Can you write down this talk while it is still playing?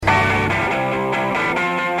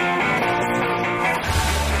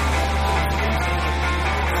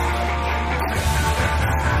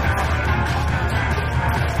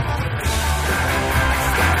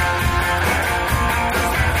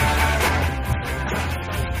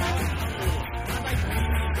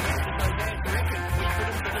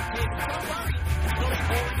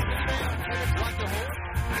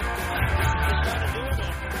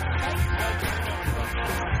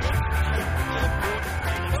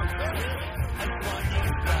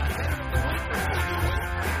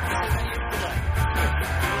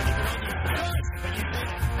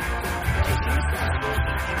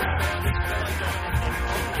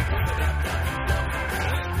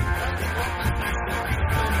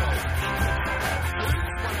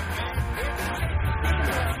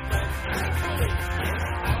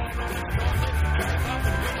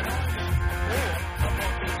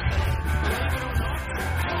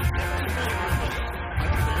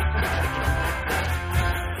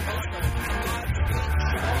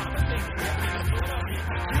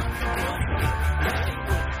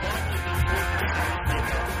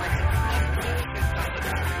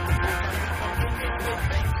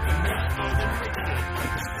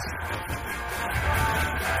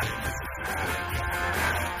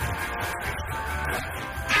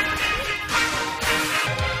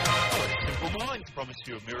promised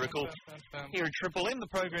you a miracle. Here at Triple M, the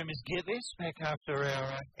program is Get This, back after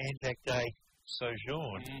our Anzac Day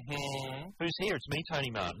sojourn. Mm-hmm. Who's here? It's me,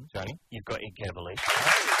 Tony Martin. Tony. You've got Ed Cavalier.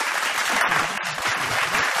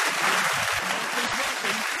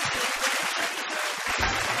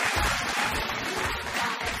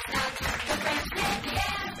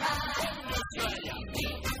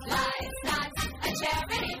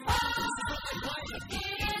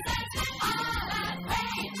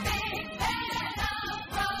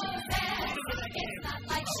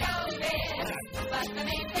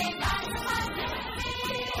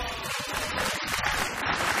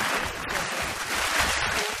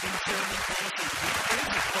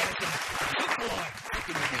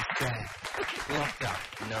 Locked up,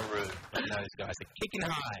 no room, but those guys are kicking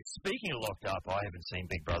high. Speaking of locked up, I haven't seen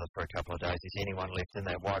Big Brother for a couple of days. Is anyone left in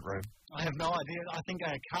that white room? I have no idea. I think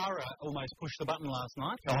Cara almost pushed the button last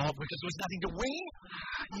night. Oh, because there was nothing to wear?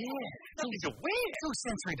 Yeah. Nothing to wear? Still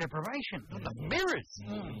sensory deprivation. The mirrors.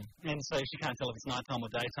 And so she can't tell if it's nighttime or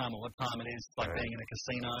daytime or what time it is. It's like being in a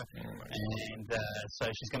casino. And so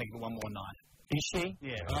she's going to give it one more night. Is she?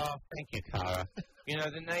 Yeah. Oh, thank you, Cara. You know,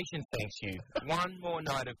 the nation thanks you. One more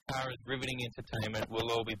night of Cara's riveting entertainment, we'll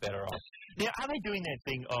all be better off. Now, are they doing that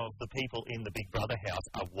thing of the people in the Big Brother house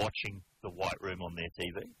are watching the white room on their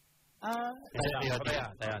TV? They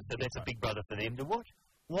are. So that's a Big Brother for them to watch.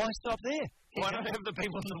 Why stop there? Why not have the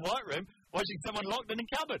people in the white room watching someone locked in a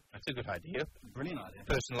cupboard? That's a good idea. Brilliant idea.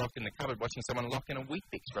 Person locked in the cupboard watching someone locked in a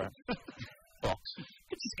Weet-Bix box.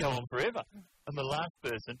 Could just go on forever. And the last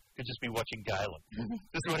person could just be watching Galen.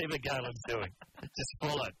 Just whatever Galen's doing. Just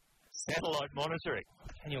follow. Satellite monitoring.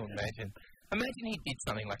 Can you imagine? Imagine he did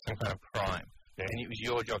something like some kind of crime, and it was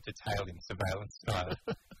your job to tail him surveillance style.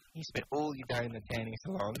 You spent all your day in the tanning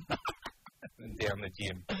salon and down the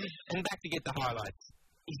gym. And back to get the highlights.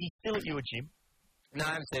 Is he still at your gym? No, I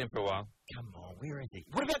haven't seen him for a while. Come on, where is he?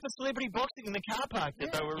 What about the celebrity boxing in the car park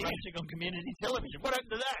that they were arranging on community television? What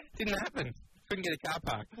happened to that? Didn't happen. Couldn't get a car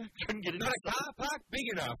park. Couldn't get Not a car park big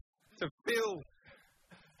enough to field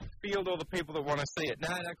all the people that want to see it.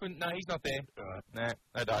 No, couldn't. No, he's not there.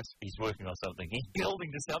 No dice. He's working on something. He's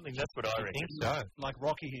building to something. That's what I reckon. think so. Like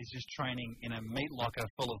Rocky, he's just training in a meat locker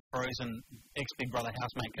full of frozen ex-Big Brother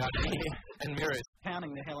housemate cartoons. And mirrors.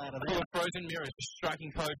 Pounding the hell out of Full them. of frozen mirrors,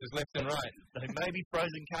 striking poses left and right. They may be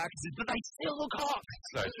frozen carcasses, but they still look hot.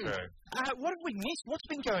 So true. What have we missed? What's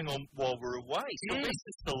been going on while we're away?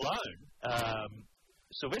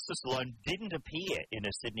 Sylvester Stallone didn't appear in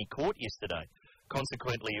a Sydney court yesterday.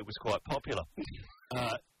 Consequently, it was quite popular.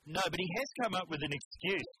 No, but he has come up with an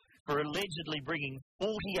excuse for allegedly bringing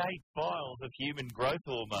 48 vials of human growth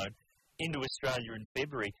hormone into Australia in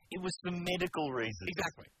February. It was for medical reasons.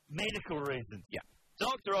 Exactly. Medical reasons. Yeah.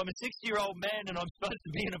 Doctor, I'm a 60-year-old man and I'm supposed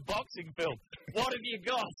to be in a boxing film. What have you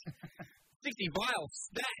got? 60 vials,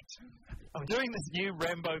 stat. I'm doing this new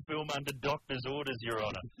Rambo film under doctor's orders, Your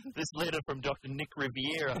Honour. This letter from Dr. Nick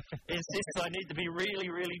Riviera insists I need to be really,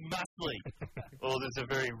 really muscly. Or there's a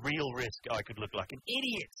very real risk I could look like an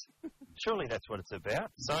idiot. Surely that's what it's about.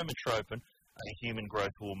 Somatropin, a human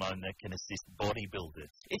growth hormone that can assist bodybuilders.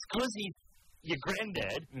 It's because he's your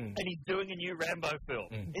granddad and he's doing a new Rambo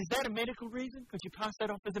film. Is that a medical reason? Could you pass that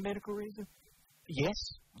off as a medical reason?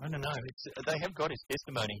 Yes. I don't know. They have got his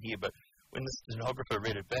testimony here, but when the stenographer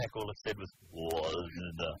read it back, all it said was, I'm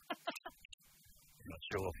not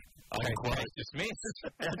sure. I'm quite dismissed.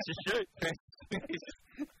 That's a shoot.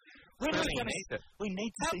 We need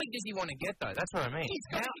to How big does he want to get, though? That's what I mean.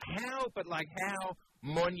 How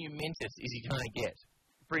monumentous is he going to get?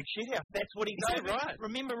 Brick shithouse. That's what he said, right?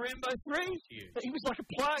 Remember Rambo 3? He was like a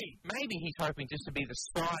plane. Maybe he's hoping just to be the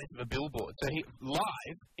size of a billboard. So he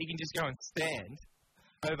can just go and stand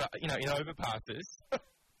over, in overpasses.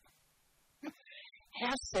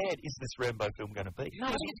 How sad is this Rambo film going to be? No,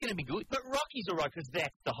 it's going to be good. But Rocky's all right because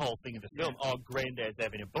that's the whole thing of the film. Yeah. Oh, Granddad's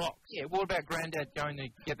having a box. Yeah, what about Granddad going to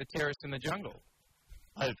get the terrorists in the jungle?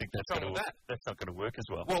 I don't think that's going to work. That's not going to work as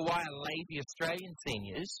well. Well, why are lazy Australian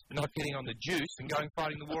seniors not getting on the juice and going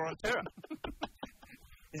fighting the war on terror?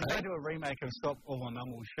 He's going to do a remake of Stop All My Mum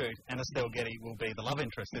Will Shoot, and Estelle Getty will be the love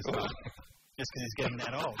interest this time. Just because he's getting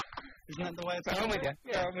that old. Isn't that the way it's going? I'm with you.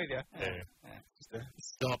 Yeah, I'm with you. Yeah.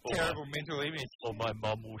 Stop. Terrible mental image. Or my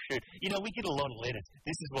mum will shoot. You know, we get a lot of letters.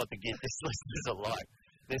 This is what this listeners are like.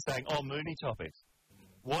 They're saying, movie topics.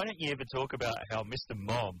 Why don't you ever talk about how Mr.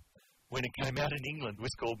 Mom, when it came out in England,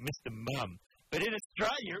 was called Mr. Mum, but in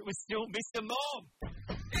Australia it was still Mr. Mom?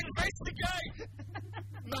 Investigate!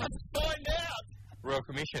 Must find out! Royal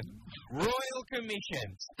Commission.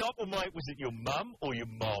 Stop or mate, was it your mum or your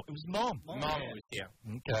mom? It was mom. Mom was here.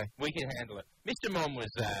 Okay. We can handle it. Mr. Mom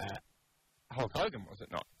was Hulk Hogan, was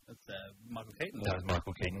it not? That's Michael Keaton. That was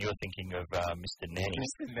Michael Keaton. You're thinking of Mr. Nanny.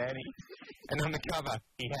 Mr. Nanny. And on the cover,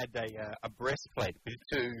 he had a breastplate with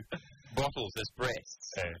 2 bottles as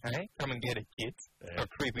breasts. Hey? Come and get it, kids. Not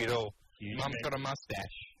creepy at all. Mum's got a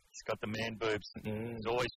mustache. He's got the man boobs. He's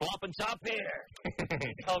always flopping top here.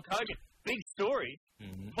 Hulk Hogan. Big story.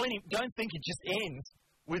 Plenty. Don't think it just ends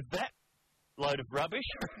with that load of rubbish.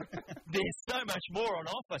 There's so much more on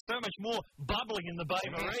offer, so much more bubbling in the Baie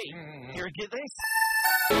Marie. Here, get this.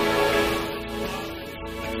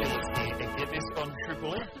 Get this on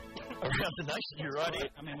Triple M. Around the nation, you're right here.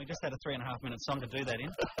 I mean, we just had a 3.5-minute song to do that in.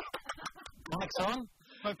 Mike's on.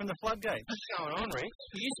 Open the floodgates. What's going on, Rick?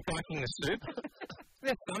 Are you spiking the soup?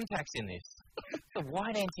 There's thumbtacks in this. The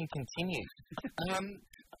white anting continues.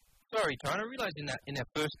 Sorry, Tony, I realised in that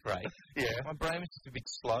first break, my brain was just a bit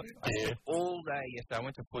slow. I spent all day yesterday. I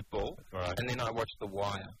went to football, and then I watched The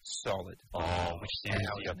Wire, solid. Oh, which series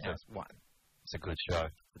you got now? One. It's a good show.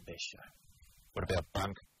 The best show. What about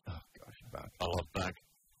Bunk? Oh, gosh, Bunk. I love Bunk.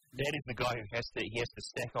 That is the guy who has to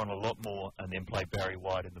stack on a lot more and then play Barry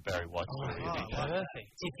White in the Barry White story. Perfect.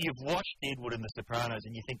 If you've watched Deadwood and The Sopranos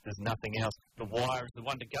and you think there's nothing else, The Wire is the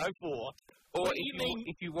one to go for. Or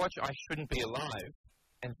if you watch I Shouldn't Be Alive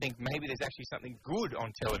and think maybe there's actually something good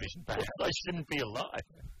on television, perhaps. I Shouldn't Be Alive.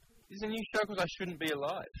 There's a new show called I Shouldn't Be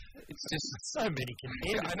Alive. It's just so many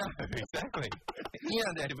contenders. I know, exactly.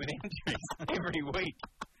 Inundated with entries every week.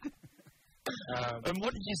 And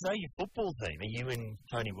what did you say, your football team? Are you in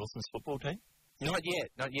Tony Wilson's football team? Not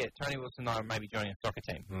yet. Tony Wilson and I may be joining a soccer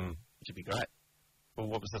team, which would be great. Well,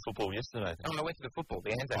 what was the football yesterday? Oh, I went to the football,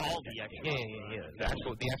 the Anzac. Oh, the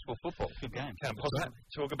actual. The actual football. Good game. Can't possibly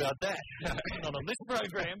talk about that. Not on this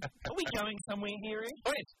program. Are we going somewhere here, Ed?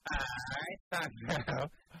 Oh, yes. It's time now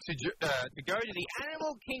to go to the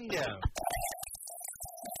animal kingdom.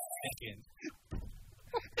 Again.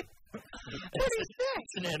 What is that?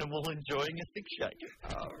 It's an animal enjoying a thick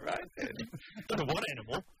shake. All right, then. I don't know what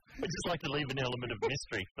animal. I'd just like to leave an element of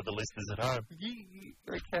mystery for the listeners at home.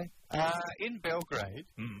 Okay. In Belgrade,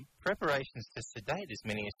 preparations to sedate as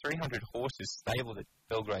many as 300 horses stabled at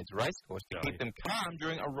Belgrade's racecourse to keep them calm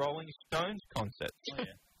during a Rolling Stones concert. Oh, yeah.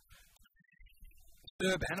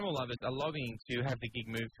 Serb animal lovers are lobbying to have the gig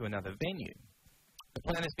moved to another venue. The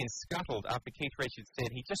plan has been scuttled after Keith Richards said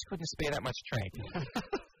he just couldn't spare that much track.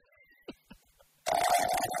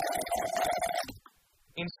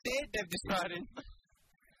 Instead, they've decided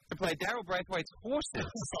to play Daryl Braithwaite's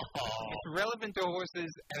Horses. It's relevant to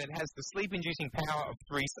horses, and it has the sleep-inducing power of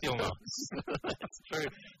 3 still knocks. That's true.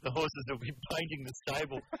 The horses will be painting the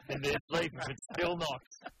stable in their sleep if it's still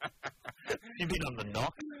knocks. You mean on the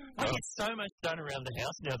knock? I get so much done around the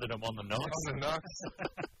house now that I'm on the knocks. On the knocks.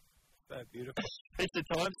 So beautiful. It's a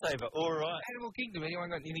time saver. All right. Animal Kingdom. Anyone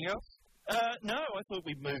got anything else? No, I thought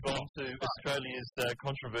we'd move on to Australia's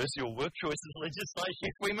controversial work choices legislation.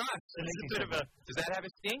 If we must. Does that have a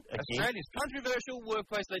sting? Australia's controversial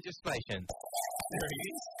workplace legislation. There it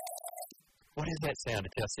is. What is that sound?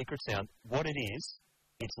 It's our secret sound. What it is,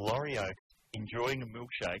 it's Laurie Oakes enjoying a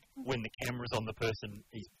milkshake when the camera's on the person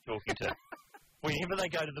he's talking to. Whenever they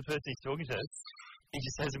go to the person he's talking to, he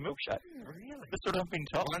just has a milkshake. Really? That's what I've been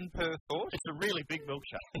told. One per thought? It's a really big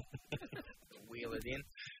milkshake. Wheel it in.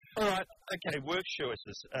 All right, okay, work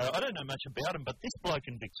choices. I don't know much about them, but this bloke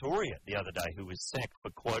in Victoria the other day who was sacked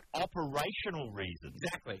for, quote, operational reasons.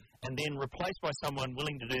 Exactly. And then replaced by someone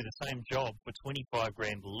willing to do the same job for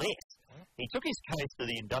 $25,000 less. He took his case to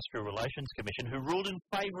the Industrial Relations Commission, who ruled in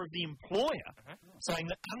favour of the employer, saying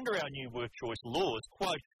that under our new work choice laws,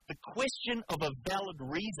 quote, the question of a valid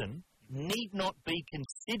reason need not be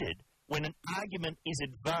considered when an argument is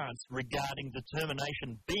advanced regarding the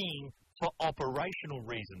termination being for operational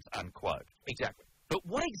reasons, unquote. Exactly. But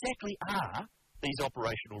what exactly are these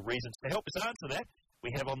operational reasons? To help us answer that,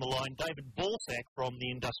 we have on the line David Balsack from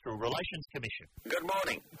the Industrial Relations Commission. Good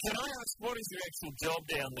morning. Can I ask, what is your actual job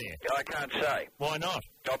down there? I can't say. Why not?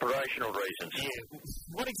 Operational reasons. Yeah.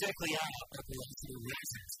 What exactly are operational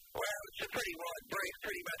reasons? Well, it's a pretty wide brief,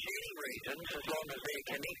 pretty much any reasons, as long as they're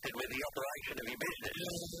connected with the operation of your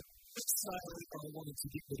business. Let's say I wanted to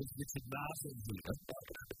get rid of Richard Martin here.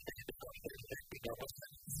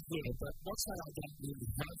 But let's say I don't really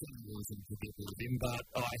have any reason to get rid of him, but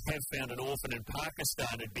I have found an orphan in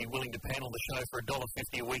Pakistan who'd be willing to panel the show for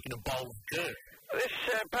 $1.50 a week in a bowl of dirt. This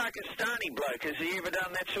Pakistani bloke, has he ever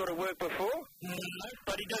done that sort of work before? No,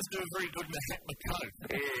 but he does do a very good Mahatma coat.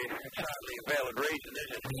 Yeah, it's hardly a valid reason, is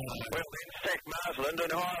it? No. Well, then sack Marsland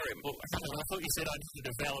and hire him. Well, I thought you said I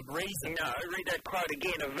needed a valid reason. No, read that quote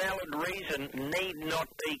again. A valid reason need not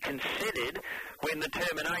be considered when the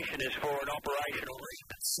termination is for an operational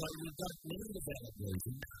reason. So So you don't need a valid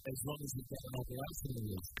reason as long as you've got an operational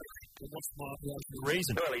reason. But what's my operational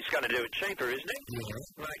reason? Well, he's going to do it cheaper, isn't he?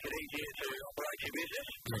 Yeah. Make it easier to operate your business.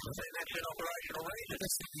 Yeah. Then that's an operational reason.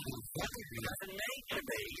 That's not even valid. It doesn't need to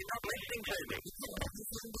be. You're not listening to me.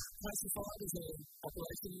 Classified as an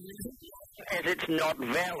operational reason? As it's not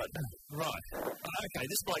valid. Right. Okay,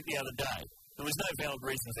 this bloke the other day, there was no valid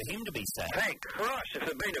reason for him to be sacked. Thank Christ, if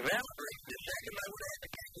there'd been a valid reason to sack him, they would have had to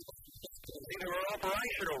cancel. There were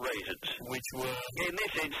operational reasons. Which were... In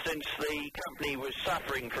this instance, the company was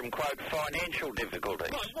suffering from, quote, financial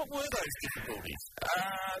difficulties. Right, what were those difficulties?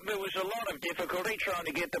 There was a lot of difficulty trying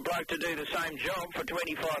to get the bloke to do the same job for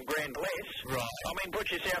 25 grand less. Right. I mean,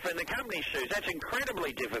 put yourself in the company's shoes. That's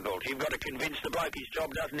incredibly difficult. You've got to convince the bloke his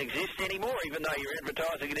job doesn't exist anymore, even though you're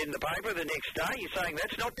advertising it in the paper the next day. You're saying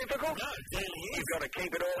that's not difficult? No, it clearly is. You've got to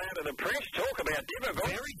keep it all out of the press. Talk about difficult.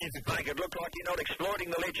 Very difficult. Make it look like you're not exploiting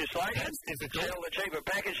the legislation. That's difficult. Sell the cheaper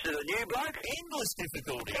package to the new bloke. Endless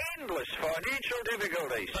difficulties. Endless financial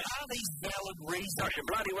difficulties. But are these valid reasons? I should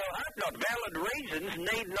bloody well hope not. Valid reasons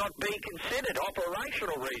need not be considered.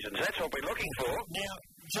 Operational reasons. That's what we're looking for. Now,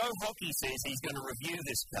 Joe Hockey says he's going to review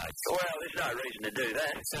this case. Well, there's no reason to do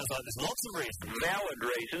that. It sounds like there's lots of reasons. Valid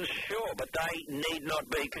reasons, sure, but they need not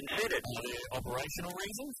be considered. Are there operational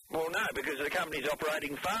reasons? Well, no, because the company's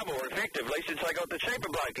operating far more effectively since they got the cheaper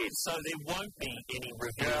bloke in. So there won't be any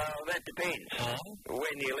review? That depends.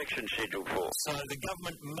 When the election's scheduled for. So the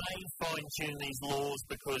government may fine-tune these laws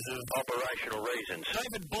because of... Operational reasons.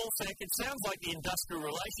 David Balsack, it sounds like the Industrial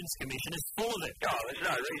Relations Commission is full of it. Oh, there's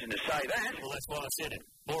no reason to say that. Well, that's why I said it.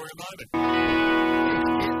 More in a moment.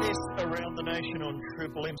 Get this around the nation on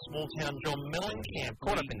Triple M Small Town John Mellencamp.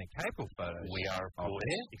 Caught up in the Capel photos. We are, of course,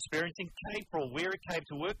 experiencing Capril. Wear a cape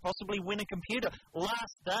to work, possibly win a computer.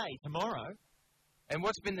 Last day, tomorrow. And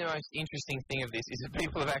what's been the most interesting thing of this is that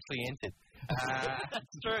people have actually entered.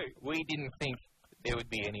 That's true. We didn't think there would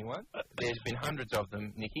be anyone. There's been hundreds of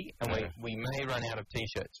them, Nicky, and we may run out of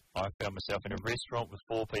T-shirts. I found myself in a restaurant with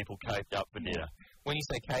 4 people caped up for dinner. When you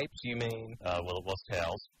say capes, you mean... well, it was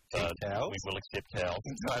towels. Towels? We will accept towels.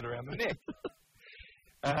 Tied around the neck.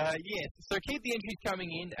 Yes, so keep the entries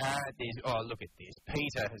coming in. Look at this.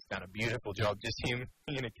 Peter has done a beautiful job. Just him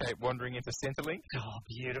in a cape wandering into Centrelink. Oh,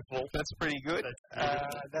 beautiful. That's pretty good.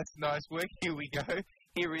 That's nice work. Here we go.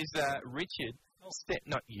 Here is Richard.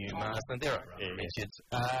 Not you, Marsland. There are Richards.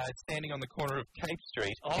 Standing on the corner of Cape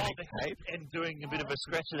Street. Cape. And doing a bit of a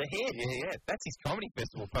scratch of the head. Yeah. That's his comedy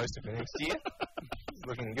festival poster for next year. He's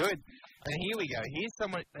looking good. And here we go. Here's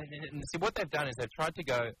someone. And see, what they've done is they've tried to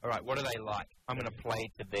go, all right, what do they like? I'm going to play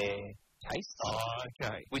to their taste. Oh,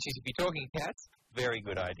 okay. Which is, if you're talking cats, very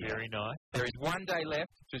good idea. Very nice. There is one day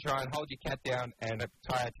left to try and hold your cat down and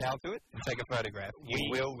tie a towel to it and take a photograph. You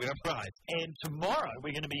will win a prize. And tomorrow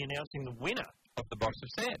we're going to be announcing the winner of the box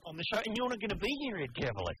of sand on the show. And you're not going to be here, Ed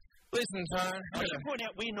Cavalier. Listen, Tone. I should point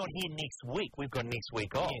out we're not here next week. We've got next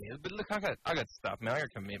week off. Yeah, but look, I got stuff, man. I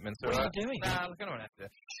got commitments. What are you doing? Nah, look, I don't have to.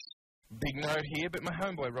 Big note here, but my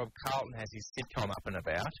homeboy Rob Carlton has his sitcom up and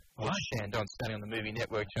about. What? Shandon's standing on the Movie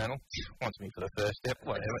Network channel. Wants me for the first step.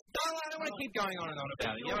 Whatever. No, I don't want to keep going on and on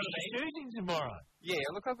about it. You know what I mean? Shooting tomorrow. Yeah,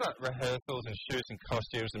 look, I've got rehearsals and shoots and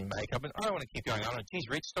costumes and makeup, and I don't want to keep going on. Geez,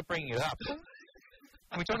 Rich, stop bringing it up.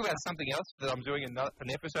 Can we talk about something else that I'm doing an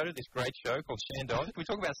episode of this great show called Shandon? Can we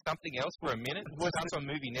talk about something else for a minute? What's on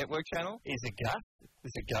Movie Network channel? Is it Gus?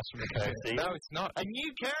 Is it Gus from the KFC? No, it's not. A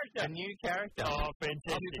new character. A new character. Oh,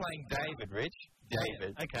 fantastic. I'll be playing David, Rich.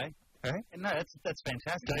 David. Yeah, okay. Huh? No, that's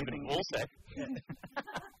fantastic. David Walsack.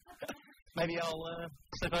 Maybe I'll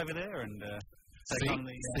step over there and take on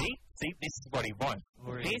the... See, this is what he wants.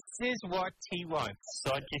 This is what he wants.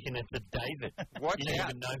 Sidekicking it to David. Watch you don't out.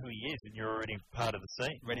 even know who he is, and you're already part of the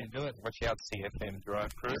scene. Ready to do it. Watch out, CFM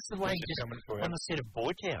Drive Crew. That's the way he just, on the set of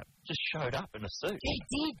Boytown, just showed up in a suit. He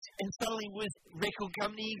did. And suddenly was record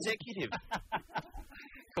company executive.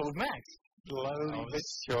 Called Max. Slowly but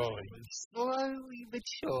surely. Slowly but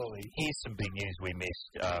surely. Here's some big news we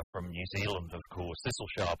missed from New Zealand, of course. This will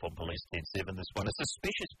show up on Police 10-7, this one. A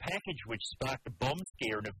suspicious package which sparked a bomb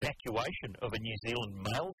scare and evacuation of a New Zealand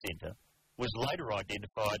mail centre was later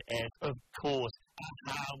identified as, of course,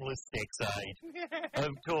 a harmless sex aid.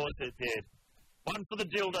 Of course it did. One for the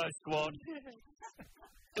dildo squad.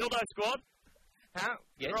 Dildo squad? How?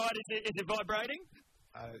 Yes. Right, is it vibrating?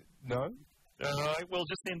 No. All right, we'll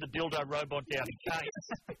just send the dildo robot down in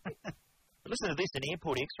case. Listen to this. An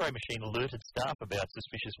airport X-ray machine alerted staff about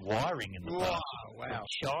suspicious wiring in the past from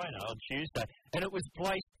China on Tuesday, and it was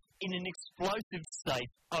placed in an explosive state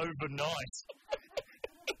overnight.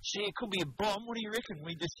 Gee, it could be a bomb. What do you reckon?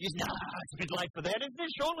 We just use... Nah, it's a bit late for that, isn't it?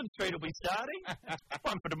 Shortland Street will be starting.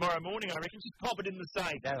 One for tomorrow morning, I reckon. Just pop it in the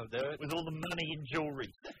safe. That'll do it. With all the money and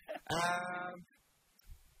jewellery.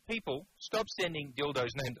 People, stop sending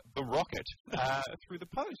dildos named The Rocket through the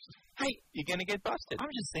post. Hey, you're going to get busted. I'm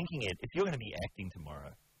just thinking if you're going to be acting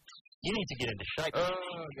tomorrow, you need to get into shape.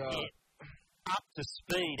 Oh, God. Get up to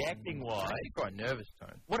speed acting-wise. I'm quite nervous,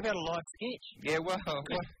 Tone. What about a live sketch? Yeah, well...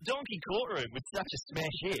 Donkey Courtroom with such a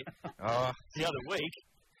smash hit the other week.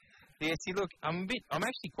 Yeah, see, look, I'm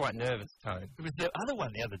actually quite nervous, Tone. It was the other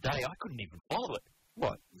one the other day. I couldn't even follow it.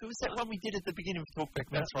 What? It was that one we did at the beginning of Talkback.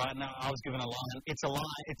 That's right. No, I was given a line. It's a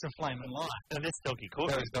lie. It's a flaming lie. No, that's Donkey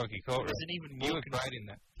Courtroom. That was Donkey Courtroom. It was an even more... You were great in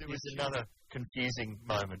that. There was another confusing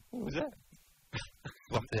moment. What was that?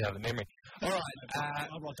 Locked it out of the memory. All right. I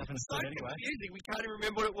rocked up in the street anyway. Confusing. We can't even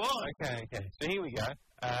remember what it was. Okay. So here we go.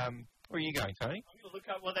 Where are you going, Tony? I'm going to look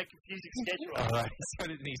up what that confusing sketch was. All right. He's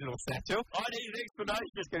got it in his little satchel. I need an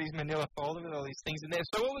explanation. He's got his manila folder with all these things in there.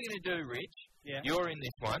 So what we're going to do, Rich, you're in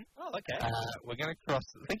this one. Oh, okay. We're going to cross...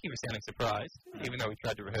 I think you were sounding surprised, even though we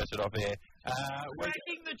tried to rehearse it off air.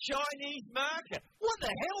 Cracking the Chinese market. What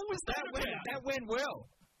the hell was that about? That went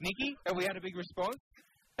well. Nikki, have we had a big response?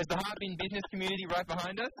 Has the Harbin business community right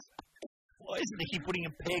behind us? Why is Nikki putting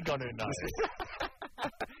a peg on her nose?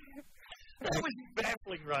 That was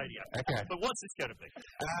baffling radio. Okay. But what's this going to be?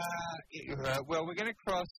 Well, we're going to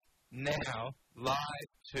cross now live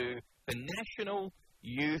to the National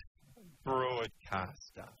Youth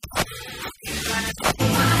Broadcaster.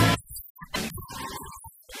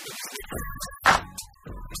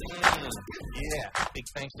 Yeah, big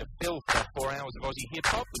thanks to Phil for 4 hours of Aussie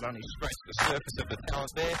hip-hop. We've only scratched the surface of the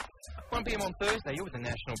talent there. 1 p.m. on Thursday, you're with the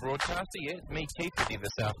National Broadcaster. Yeah, it's me, Keith, with you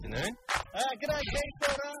this afternoon. G'day, Keith.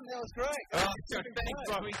 Well done. That was great.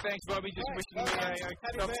 Thanks, Bobby. Just wishing me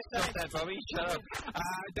stop that, Bobby. Shut up.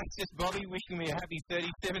 That's just Bobby wishing me a happy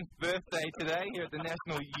 37th birthday today here at the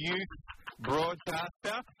National Youth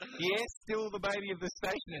Broadcaster. Yes, still the baby of the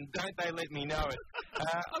station, and don't they let me know it.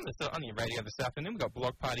 On your radio this afternoon, we've got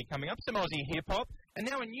Block Party coming up, some Aussie hip-hop, and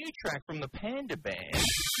now a new track from the Panda Band.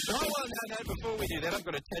 No, before we do that, I've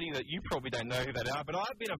got to tell you that you probably don't know who they are, but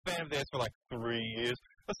I've been a fan of theirs for like 3 years.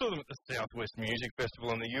 I saw them at the Southwest Music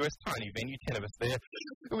Festival in the US, tiny venue, 10 of us there.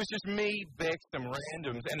 It was just me, Beck, some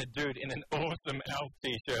randoms, and a dude in an awesome Alf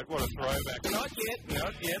t-shirt. What a throwback. Not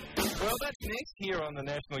yet. Well, that's next here on the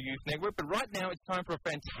National Youth Network, but right now it's time for a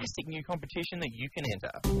fantastic new competition that you can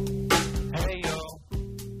enter. Hey, y'all.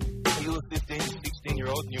 Are you a 15,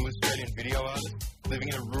 16-year-old new Australian video artist living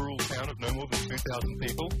in a rural town of no more than 2,000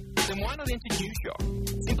 people? Then why not enter New Shot?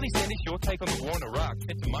 Simply send us your take on the war in Iraq,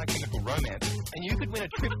 set to My Chemical Romance, and you could win a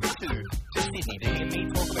trip for two to Sydney to hear me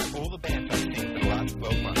talk about all the bands I've seen for the last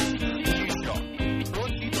 12 months. New Shot, brought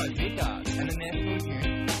to you by Vic Art and the National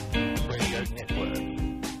Youth Radio Network.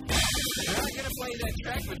 Now I'm going to play that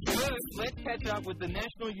track, but first, let's catch up with the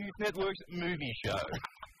National Youth Network's movie show.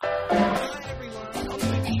 Hi everyone, on the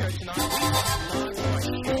movie show tonight, we have live my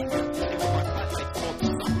show. See what my flatmates thought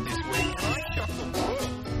sucked this week, and I shocked the world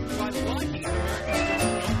by liking the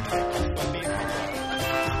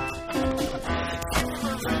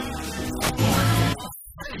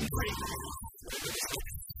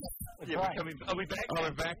Are we back? Oh,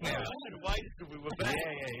 we're back now. I should have waited until we were back.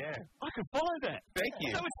 Yeah. I could follow that. Thank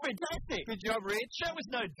you. That was fantastic. Good job, Rich. That was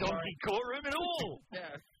no Donkey Courtroom at all.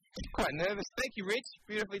 Yeah. Quite nervous. Thank you, Rich.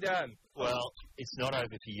 Beautifully done. Well, it's not over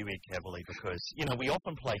for you, Ed Cavalier, because, we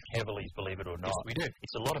often play Cavaliers, believe it or not. Yes, we do.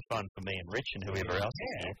 It's a lot of fun for me and Rich and whoever else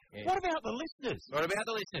is here. Yeah. What about the listeners?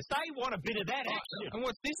 They want a bit of that action. And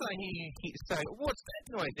what's this I hear you say? What's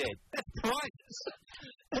that noise, Ed? That's prizes.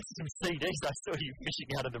 That's some CDs I saw you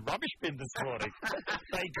fishing out of the rubbish bin this morning.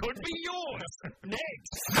 They could be yours.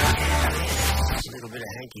 Next. A little bit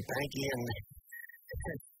of hanky-panky and...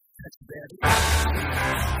 That's about it.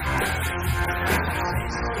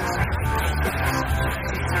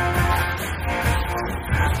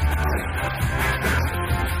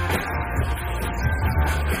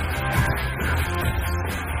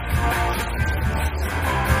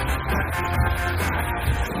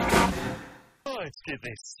 Let's get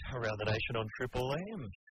this around the nation on Triple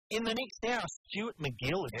M. In the next hour, Stuart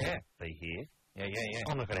McGill is going to be here. Yeah.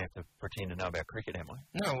 I'm not going to have to pretend to know about cricket, am I?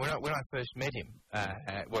 No, when I first met him,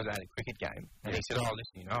 it was at a cricket game, and he said, I'm a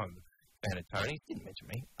fan of Tony. He didn't mention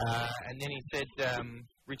me. And then he said,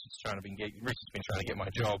 Richard's been trying to get my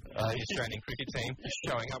job. The Australian cricket team,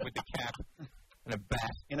 showing up with the cap. and a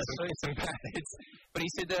bat. In a suit. Some bats. But he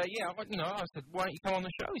said, I said, why don't you come on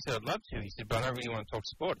the show? He said, I'd love to. He said, but I don't really want to talk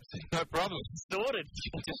sport. I said, no problem. Sorted.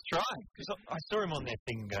 Just try. Because I saw him on that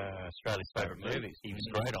thing, Australia's Favourite Movies. He was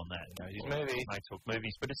great on that. His movies. They talk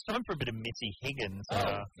movies. But it's time for a bit of Missy Higgins.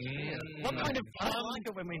 What kind of I like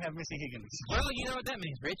it when we have Missy Higgins. Well, you know what that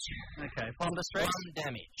means, Rich. Okay, palm distress. Palm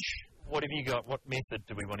damage. What have you got? What method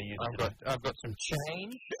do we want to use? I've got some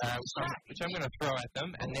change, which I'm going to throw at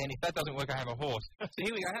them, and then if that doesn't work, I have a horse. So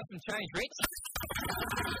here we go. Have some change, Rich.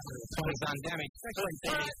 Someone's done damage.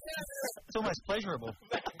 It's almost pleasurable.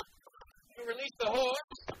 You release the horse.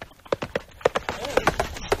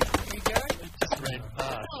 There you go. Just ran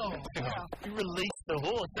past. You released the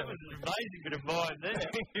horse. That was an amazing bit of vibe there.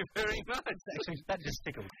 Thank you very much. Actually, that just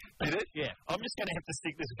tickled. Did it? Yeah. I'm just going to have to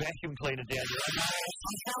stick this vacuum cleaner down your own.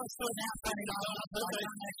 I'm telling Stuart now, Tony, I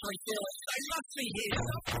don't actually feel it. They must be here.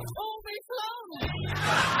 All be lonely.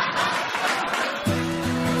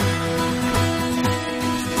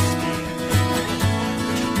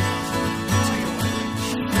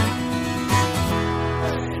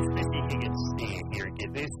 Missy Higgins here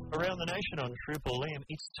again. This around the nation on Triple M.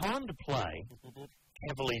 It's time to play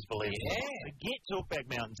Cavaliers Believe It or Not. Forget Talkback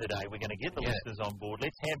Mountain today. We're going to get the listeners on board.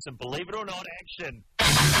 Let's have some Believe It or Not action.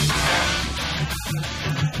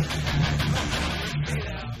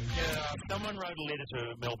 Someone wrote a letter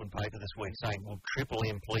to a Melbourne paper this week saying, will Triple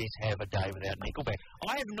M please have a day without Nickelback?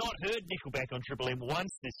 I have not heard Nickelback on Triple M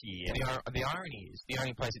once this year. The irony is, the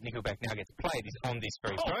only place that Nickelback now gets played is on this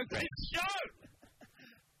very program. Show!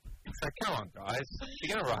 So come on, guys.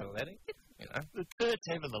 You're going to write a letter. The third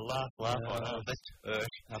team and the last laugh on up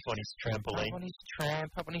on his trampoline.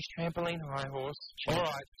 Up on his trampoline, high horse. All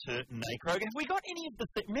right, to Nate Kroger. Have we got any of the...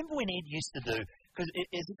 remember when Ed used to do... Because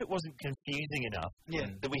as if it wasn't confusing enough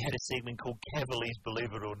that we had a segment called Cavaliers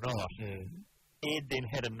Believe It or Not. Ed then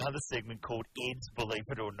had another segment called Ed's Believe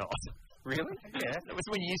It or Not. Really? Yeah. That was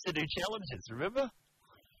when you used to do challenges, remember?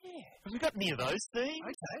 Yeah. Have we got any of those themes?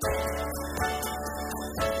 Okay.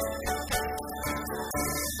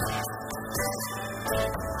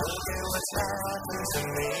 What's happened to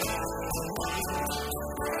me? I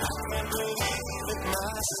can't believe it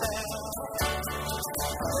myself.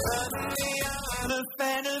 Suddenly I'm a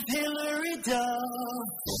fan of Hillary Duff.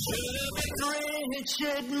 Should have been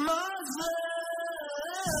Richard Mother.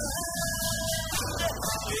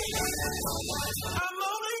 I'm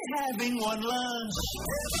only having one lunch.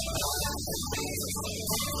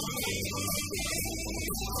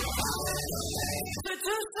 To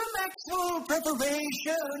do some actual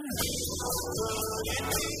preparation.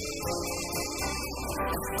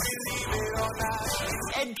 Believe it or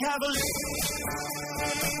not, Ed Cavalier.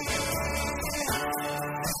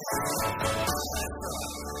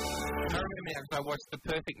 I remember now because I watched The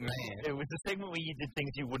Perfect Man. It was a segment where you did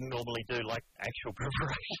things you wouldn't normally do, like actual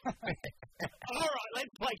preparation. All right, let's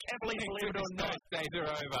play Cavaliers Believe It or Not. Days are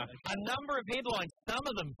over. A number of headlines, some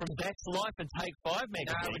of them from That's Life and Take 5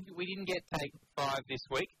 magazine. No, we didn't get Take 5 this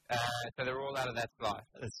week, so they're all out of That's Life.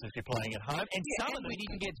 That's if you're playing at home. And some of them we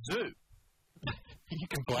didn't get Zoo. Are you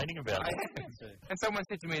complaining about it? And someone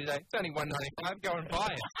said to me today, it's only $1.95, go and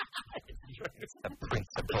buy it. It's the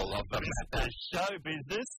principle of the matter. Show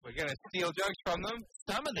business. We're going to steal jokes from them.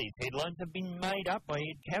 Some of these headlines have been made up by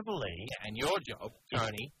Ed Cavalier. And your job,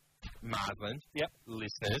 Tony, Marsland,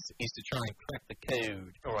 listeners, is to try and crack the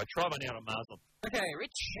code. All right, try one out on Marsland. Okay,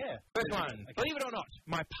 Rich. Yeah. First one. Okay. Believe it or not,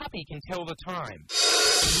 my puppy can tell the time.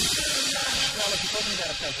 Well, if you're talking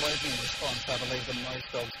about a Pavlovian response, I believe that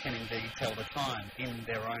most dogs can indeed tell the time in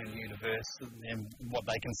their own universe and what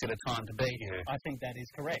they consider time to be. Yeah. I think that is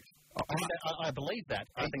correct. I believe that.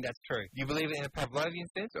 I think that's true. You believe it in a Pavlovian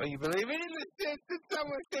sense, or you believe it in the sense that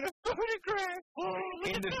someone's going to photograph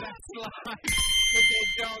in the That's Life with their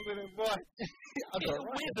dog with a watch?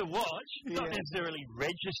 With a watch, not necessarily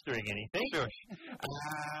registering anything. Sure.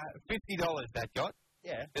 $50 that got.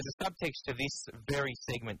 Yeah. There's a subtext to this very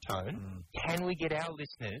segment, Tone. Can we get our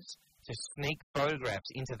listeners to sneak photographs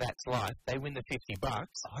into That's Life? They win the $50.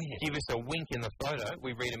 Oh, yeah. Give us a wink in the photo.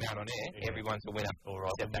 We read them out on air. Yeah. Everyone's a winner. All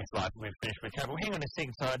right. Except That's Life. We've finished with cover. Well, hang on a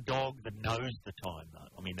second. So a dog that knows the time, though.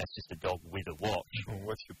 I mean, that's just a dog with a watch.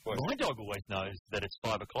 What's your point? My dog always knows that it's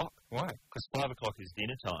 5 o'clock. Why? Because 5 o'clock is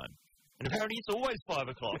dinner time. And apparently it's always 5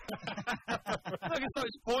 o'clock. Look,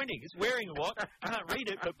 it's pointing. It's wearing a watch. I can't read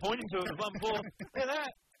it, but pointing to it with one paw. Look at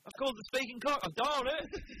that. I've called the speaking cock. I've dialed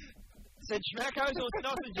it. Said schmackos or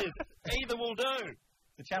sausages. Either will do.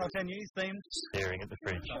 The Channel 10 News theme. Staring at the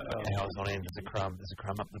fridge. Hours on end. There's a crumb. There's a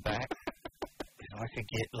crumb up the back. If I could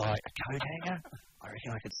get, like, a coat hanger, I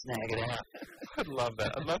reckon I could snag it out. I'd love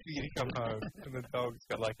that. I'd love for you to come home and the dog's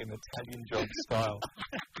got, like, an Italian job style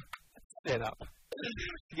set up.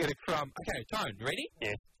 to get a crumb. Okay, Tone, ready?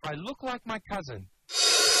 Yeah. I look like my cousin.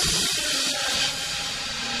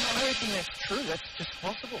 I don't think that's true. That's just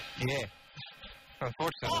possible. Yeah.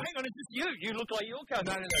 Unfortunately. Oh, hang on, it's just you. You look like your cousin.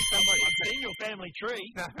 No, somebody. I've seen your family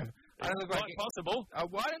tree. No, I don't look like Quite possible.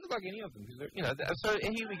 Well, I don't look like any of them. So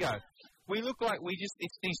here we go. We look like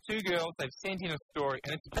it's these two girls, they've sent in a story,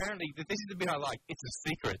 and it's apparently, this is the bit I like, it's a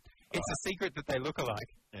secret. It's a secret that they look alike.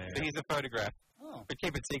 Yeah. So here's a photograph. Oh. But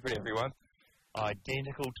keep it secret, everyone.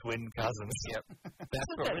 Identical twin cousins. Yep. That's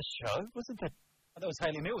Wasn't that a show? Wasn't that? That was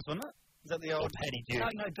Hayley Mills, wasn't it? Is that the old... Paddy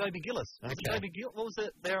Duke. No, Dobie Gillis. Okay. Dobie Gillis. What was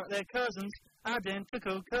it? They're cousins.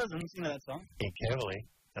 Identical cousins. You know that song? Ed Cavalier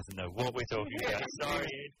doesn't know what we're talking about. Sorry,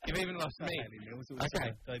 Ed. You've even lost me. Hayley Mills. It was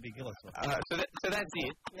Okay. Dobie Gillis. So that's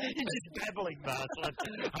it. You're just babbling, Marcelin.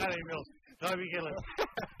 Hayley Mills. Toby Gillis.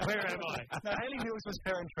 Where am I? No, Hayley Mills was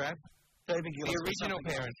Parent Trap. Dobie Gillis. The original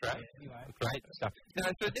Parent Trap. Yeah, anyway. Great stuff. No,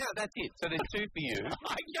 so now that's it. So there's two for you.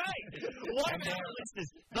 Okay. What about the listeners?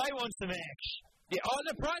 They want some action. Yeah,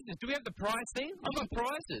 the prizes. Do we have the prize thing? I've got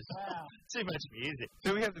prizes. Wow. Too much music.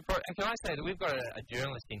 Do we have the prize? Can I say that we've got a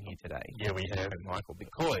journalist in here today? Yeah, we have. Michael,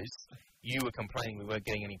 because you were complaining we weren't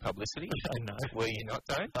getting any publicity. I know. Were you not,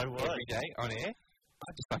 Tone? I was. Every day on air.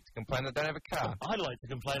 I'd just like to complain I don't have a car. I'd like to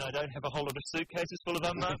complain I don't have a whole lot of suitcases full of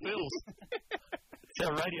unmarked bills. It's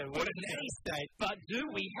our radio. What a nanny state. But do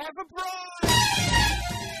we have a prize?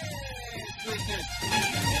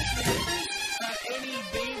 Any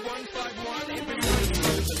B151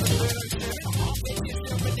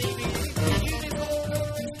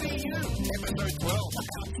 episode 12.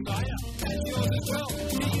 That's yours as well.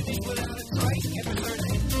 Do you think without a trace? Episode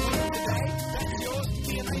 8. Today, that's yours.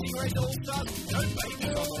 The Amazing Race All-Stars. No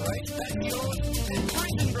babies on the race. That's yours. And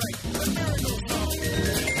Prison Break, the miracle song.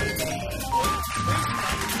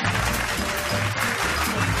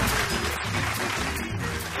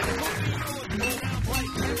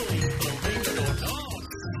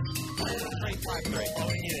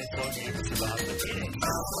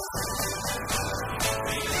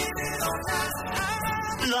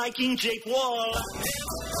 Liking Jake Wall.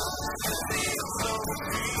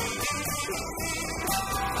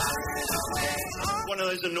 One of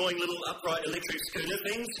those annoying little upright electric scooter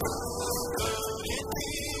things.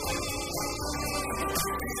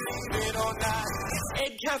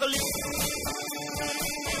 Ed Cavalier.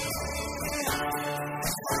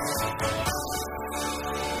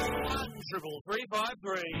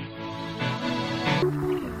 333.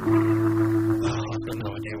 I've got no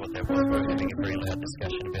idea what that was. We're having a very loud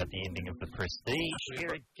discussion about the ending of The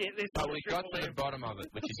Prestige. Get this But we got to the bottom of it,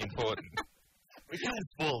 which is important. We can't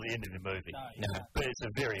spoil the end of the movie. No. But it's a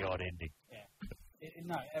very odd ending.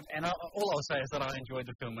 No, and all I'll say is that I enjoyed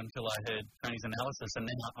the film until I heard Tony's analysis, and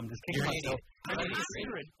then I'm just kicking myself.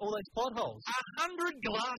 All those plot holes. 100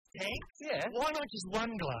 glass tanks? Yeah. Why not just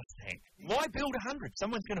one glass tank? Why build 100?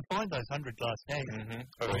 Someone's going to find those 100 glass tanks.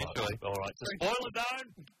 Eventually. All right. So spoiler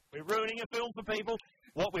zone. We're ruining a film for people.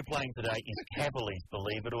 What we're playing today is Cavaliers,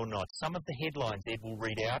 believe it or not. Some of the headlines Ed will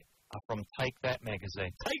read out are from Take That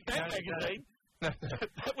magazine. Take That magazine?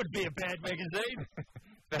 That would be a bad magazine.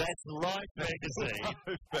 That's Life magazine.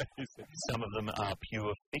 Some of them are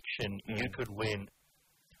pure fiction. You could win.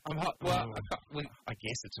 I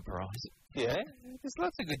guess it's a prize. Yeah, there's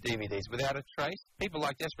lots of good DVDs without a trace. People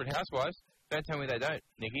like Desperate Housewives. Don't tell me they don't,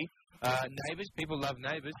 Nikki. Neighbours, people love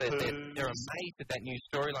Neighbours. They're amazed at that new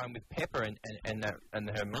storyline with Pepper and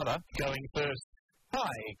her mother. Going first.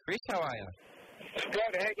 Hi, Chris. How are you?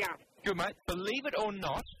 Good, how you? Good, mate. Believe it or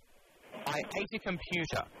not, I ate a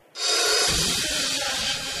computer.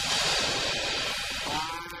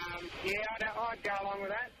 Yeah, I'd go along with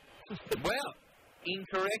that. Well,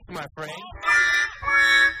 incorrect, my friend.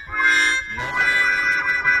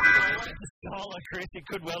 Oh, Chris, it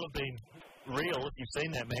could well have been real if you've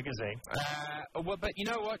seen that magazine. But you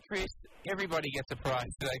know what, Chris? Everybody gets a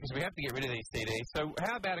prize today because we have to get rid of these CDs. So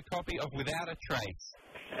how about a copy of Without a Trace?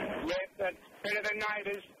 Yeah, that's better than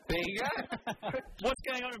Neighbours. There you go. What's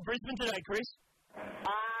going on in Brisbane today, Chris?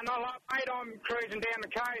 Not a lot, mate. I'm cruising down the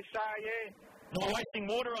coast, so yeah. Not wasting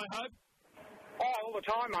water, I hope. Oh, all the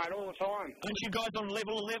time, mate, all the time. Aren't you guys on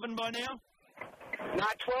level 11 by now? No,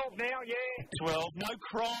 12 now, yeah. 12. No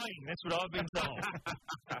crying. That's what I've been told.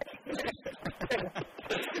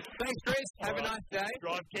 Thanks, Chris. Have a nice day.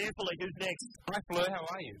 Drive carefully. Who's next? Hi, Fleur. How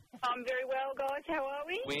are you? I'm very well, guys. How are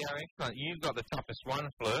we? We are excellent. You've got the toughest one,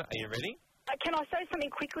 Fleur. Are you ready? Can I say something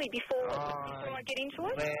quickly before I get into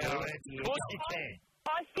it? Well, of course you can.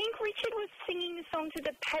 I think Richard was singing the song to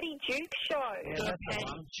the Paddy Duke show. Yeah, the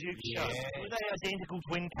Paddy Duke show. Were they identical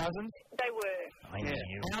twin cousins? They were. I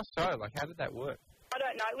knew. How so? Like, how did that work? I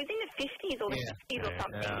don't know. It was in the 50s or the 60s or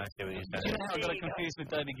something. I see what you're saying. Do you know how I got it confused with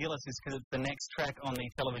David Gillis? Is because it's the next track on the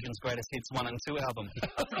Television's Greatest Hits 1 and 2 album.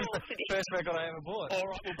 First record I ever bought. All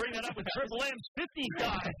right, we'll bring that up with Triple M's 50s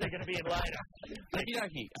guys. They're going to be in later.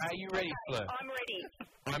 Okey-dokey, are you ready, Fleur? I'm ready.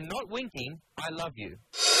 I'm not winking. I love you.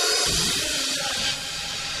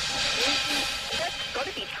 That's got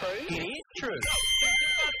to be true. It is true. It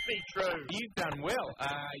must be true. You've done well.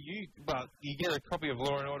 You get a copy of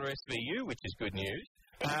Law and Order SVU, which is good news.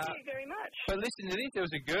 Thank you very much. But listen to this. There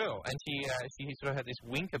was a girl, and she sort of had this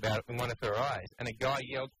wink about it in one of her eyes, and a guy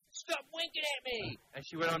yelled, "Stop winking at me!" And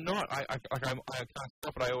she went, "I'm not. I can't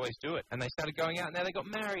stop it. I always do it." And they started going out, and now they got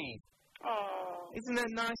married. Oh. Isn't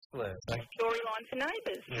that nice, Fleur? Storyline for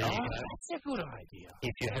Neighbours. Yeah. Oh, that's a good idea.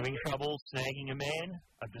 If you're having trouble snagging a man,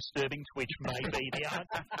 a disturbing twitch may be the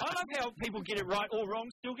answer. I love how people get it right or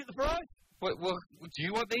wrong, still get the prize. Well, do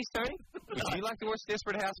you want these, Tony? Would you like to watch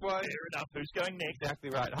Desperate Housewives? Fair enough. Who's going next? Exactly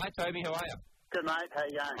right. Hi, Toby. How are you? Good, mate. How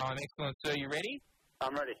you going? I'm excellent, sir. You ready?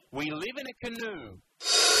 I'm ready. We live in a canoe.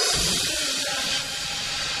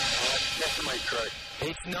 That's definitely true.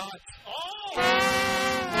 It's not. Oh!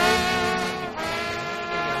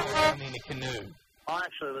 In a canoe. I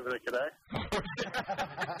actually live in a canoe.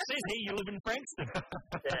 Says here you live in Frankston.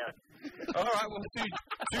 Yeah. All right, well, touche.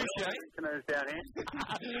 Canoes down here.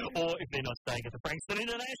 Or if they're not staying at the Frankston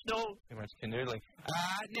International. Too much canoodling.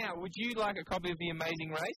 Now, would you like a copy of The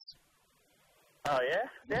Amazing Race? Oh, yeah?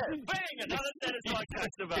 Yeah. Bang! Another satisfied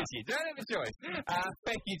customer. Yes, you don't have a choice.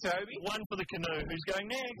 Thank you, Toby. One for the canoe. Who's going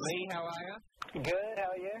next? Lee, how are you? Good, how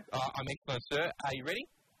are you? I'm excellent, sir. Are you ready?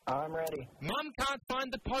 I'm ready. Mum can't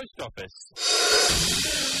find the post office.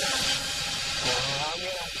 I'm going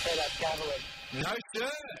to have to say that's Catholic. No,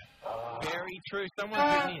 sir. Very true. Someone's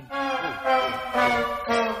written in.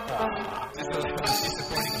 Just a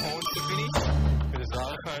disappointing horn to finish. With a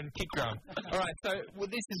xylophone kick drum. All right, so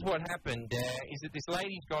this is what happened. Is that this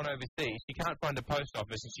lady's gone overseas. She can't find a post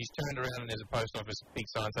office, and she's turned around and there's a post office, big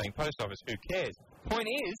sign saying post office. Who cares? Point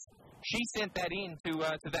is, she sent that in to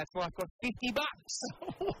That's Life, got $50.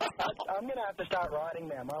 I'm going to have to start writing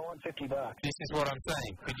them. I want $50. This is what I'm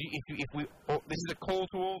saying. Could you, this is a call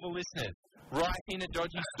to all the listeners. Write in a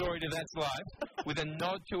dodgy story to That's Life with a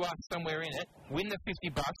nod to us somewhere in it. Win the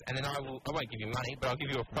 $50, and then I won't give you money, but I'll give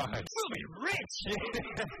you a prize. We'll be rich.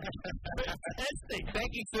 Fantastic.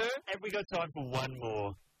 Thank you, sir. Have we got time for one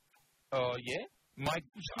more? Oh, yeah? Mike,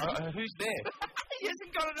 who's there? He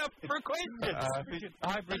hasn't got enough for a question.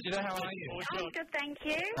 Hi, Bridget. How are you? I'm good, thank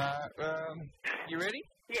you. You ready?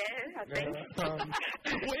 Yeah, I think.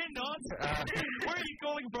 We're not. Where are you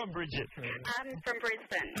calling from, Bridget? I'm from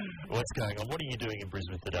Brisbane. What's going on? What are you doing in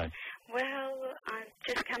Brisbane today? Well, I've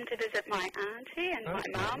just come to visit my auntie and my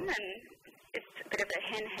mum, and it's a bit of a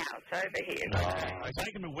hen house over here.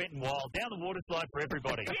 Take them to Wet and Wild. Down the water slide for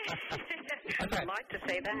everybody. I'd like to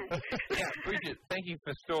see that. Yeah, Bridget, thank you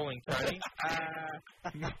for stalling, Tony.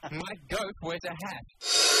 My goat wears a hat.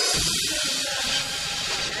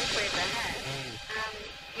 Goat wears a hat?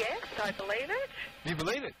 Yes, I believe it. You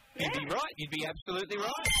believe it? Yeah. You'd be right. You'd be absolutely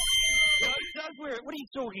right. Goat does wear it. What are you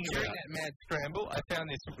talking During about? that mad scramble, I found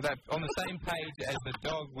that on the same page as the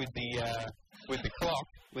dog with the clock,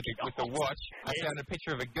 with the watch, I found a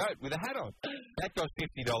picture of a goat with a hat on. That got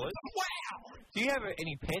 $50. Wow! Do you have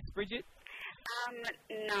any pets, Bridget?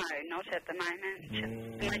 No, not at the moment.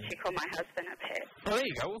 Unless you call my husband a pet. Well, there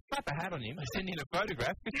you go. We'll slap a hat on him and send in a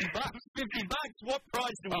photograph. $50. $50. What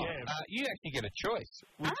prize do we have? You actually get a choice.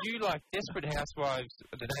 Would you like Desperate Housewives,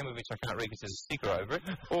 the name of which I can't read because there's a sticker over it,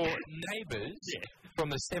 or Neighbours from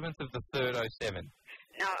the 7th of the 3rd, 07?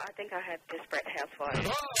 No, I think I have Desperate Housewives.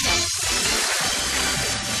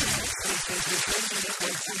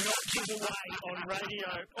 Not give away on radio.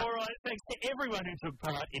 All right, thanks to everyone who took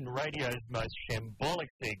part in radio's most shambolic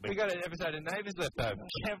segment. We got an episode of Neighbours left over.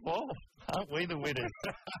 Yeah, well, aren't we the winners?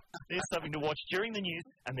 There's something to watch during the news,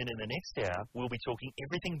 and then in the next hour, we'll be talking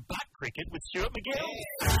everything but cricket with Stuart McGill.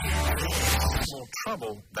 More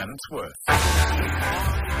trouble than it's worth.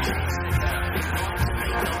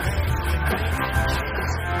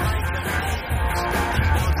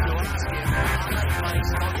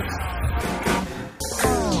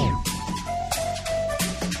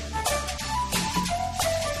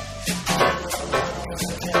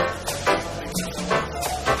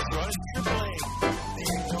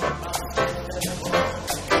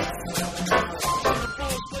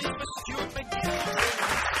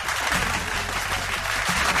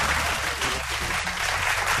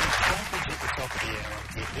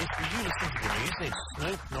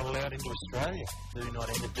 Not allowed into Australia. Do not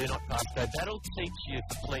enter, do not pass go. That'll teach you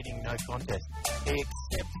for pleading no contest. He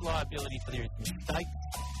accepts liability for his mistakes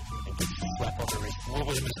and gets a slap on the wrist. What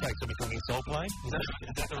were the mistakes? Are we talking Soul Plane? Is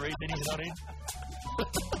that the reason he's not in?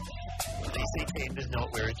 DC10 does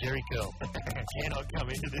not wear a jerry curl. Cannot come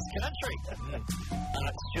into this country.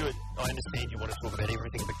 Stuart, I understand you want to talk about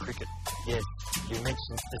everything but cricket. Yes, you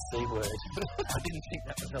mentioned the C word. I didn't think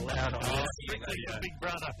that was allowed on Big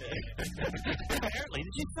Brother. Apparently,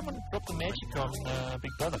 did someone drop the magic on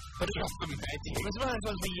Big Brother? But it was the magic. It was one of those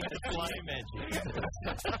ones where you had to play magic.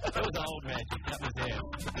 That was old magic. That was there.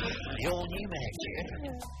 The all new magic.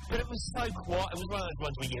 But it was so quiet. It was one of those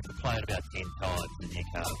ones where you have to play it about 10 times and you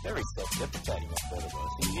can't. Very self-deprecating, I thought it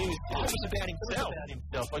was. It was about himself.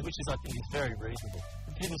 Which is, I think, is very reasonable.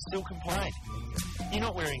 People still complain. You're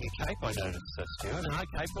not wearing a cape, I noticed, Stuart. No,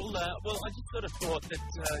 okay. Well, I just sort of thought that,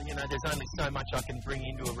 there's only so much I can bring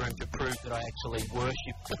into a room to prove that I actually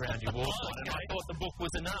worship the ground you walk on, and I thought the book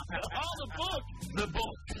was enough. Oh, the book! The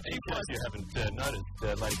book! In case you haven't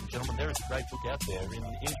noticed, ladies and gentlemen, there is a great book out there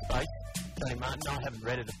in space. Tony Martin, I haven't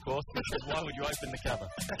read it, of course, because why would you open the cover?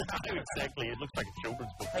 Exactly. It looks like a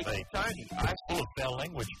children's book to me. Tony, Full of foul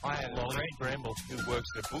language. I have a friend, Bramble, who works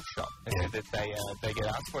at a bookshop, and said that they get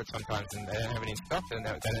asked for it sometimes, and they don't have it in stock, and they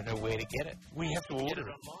don't know where to get it. We have to order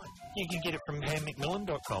it online. You can get it from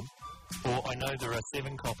hammcmillan.com. Or I know there are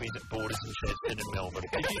 7 copies at Borders and Chadstone in Melbourne.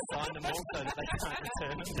 Did you sign them all so that they can't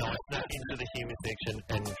return them? No, I snuck into the humour section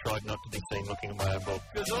and tried not to be seen looking at my own book.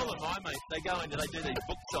 Because all of my mates, they go in and they do these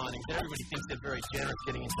book signings, and everybody thinks they're very generous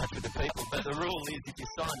getting in touch with the people. But the rule is, if you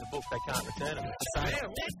sign the book, they can't return them. It's the same.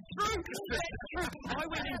 Yeah, that's true. That's true. I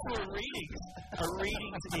went into a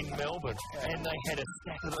readings in Melbourne, and they had a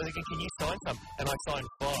stack of them. They go, can you sign some? And I signed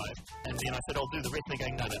 5, and then I said, I'll do the rest. And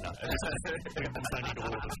they're going, no. There's no need to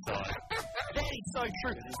order them signed. That is so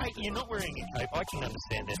true. Hey, you're not wearing a cape. I can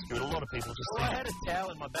understand that, Stuart. A lot of people just I had a towel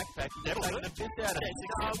in my backpack. That'll take the piss out of it.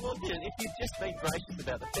 If you'd just be gracious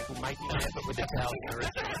about the people making an effort with the towel in the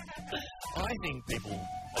restaurant. I think people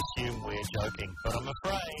assume we're joking, but I'm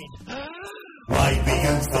afraid. Maybe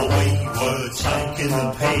you thought we were taking the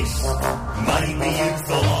piss. Maybe you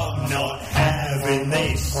thought I'm not having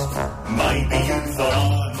this. Maybe you thought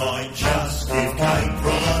I might just give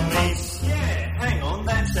April a miss. Yeah, hang on,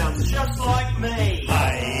 that sounds just like me.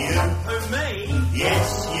 Hey, you. Who, me?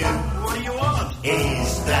 Yes, you. What do you want?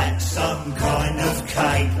 Is that some kind of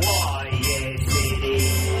cake? Why, yes it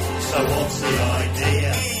is. So what's the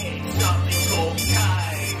idea? It's something called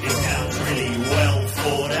cake. It sounds really well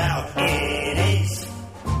thought out. It is.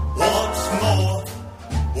 What's more,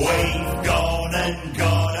 we've gone and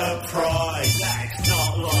got a prize. That's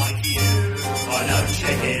not like you. I know,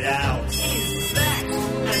 check it out. Is that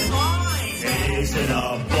and mine? It isn't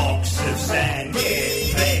a box of sand. Get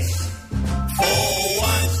this. For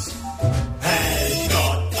once, has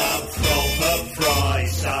got a proper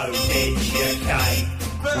prize. So get your cake.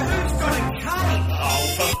 But who's got a cake? Oh,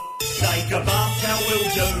 for sake, a bobtail will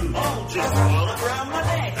do. I'll just roll it round my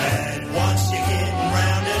neck. And once you're getting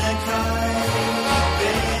round in a cave,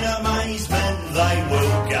 in amazement they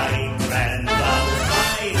will gape and they'll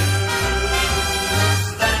say, who's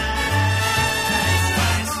that?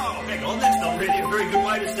 Oh, hang on, that's not really a very good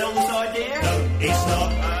way to sell this idea. No, it's not.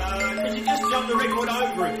 Could you just jump the record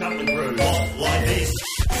over a couple of grooves? What, like this?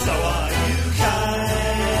 So are you capable?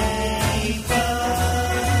 Are you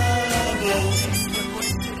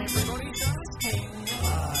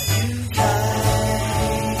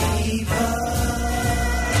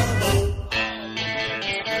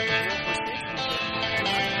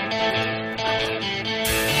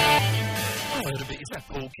Is that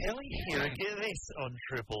Paul Kelly here again? This on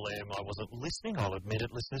Triple M. I wasn't listening, I'll admit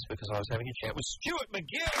it, listeners, because I was having a chat with Stuart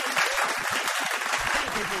McGill.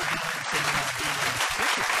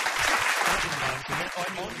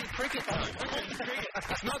 I'm on the cricket phone.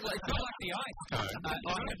 It's not like the ice tone. I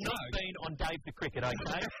have not been on Dave the Cricket,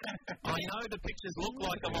 okay? I know the pictures look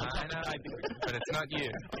like I'm on top of Dave the Cricket, but it's not you.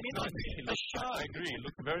 The show. I agree. It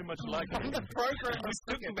looks very much like it. The program was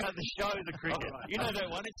talking about the show, the cricket. You know that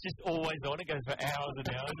one? It's just always on. It goes for hours and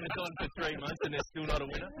hours. It's on for 3 months and they're still not a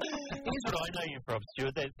winner. Here's what I know you from,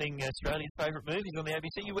 Stuart. That thing, Australia's favourite movies on the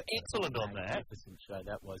ABC. You were excellent on that. Show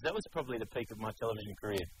that was. That was probably the peak of my television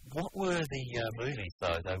career. What were the movies,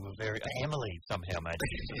 though? They were very... Emily somehow made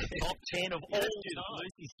it the top 10 of all time.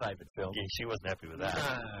 Lucy's favourite film. Yeah, she wasn't happy with that.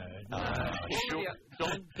 No.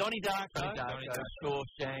 Donnie Darko.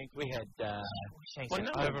 Shawshank. We had... Shawshank's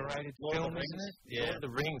overrated film, isn't it? Yeah. The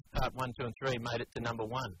Rings, part 1, 2 and 3 made it to number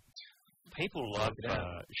 1. People love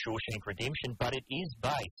Shawshank Redemption, but it is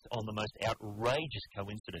based on the most outrageous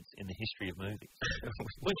coincidence in the history of movies.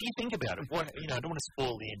 Well, if you think about it, I don't want to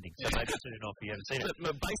spoil the ending, so maybe turn it off if you haven't seen it.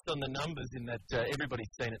 But based on the numbers in that, everybody's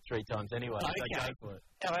seen it 3 times anyway, so go for it.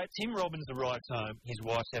 Tim Robbins arrives home, his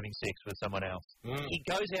wife's having sex with someone else. He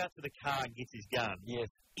goes out to the car and gets his gun. Yes.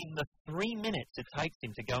 In the 3 minutes it takes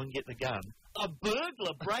him to go and get the gun, a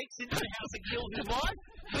burglar breaks into the house and kills his wife,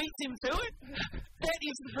 beats him to it. That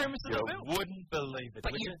is the premise of the film. You wouldn't believe it.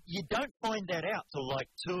 But you don't find that out till like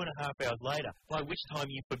 2.5 hours later, by which time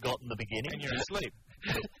you've forgotten the beginning. And you're asleep.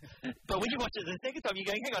 But when you watch it the second time, you're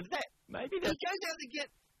going, hang on, maybe he goes out to get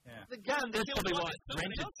the gun. That's probably why it's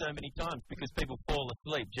rented so many times, because people fall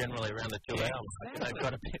asleep generally around the 2 hours.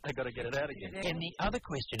 Exactly. They've got to get it out again. And the other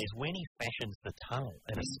question is, when he fashions the tunnel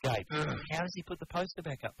and escape, how does he put the poster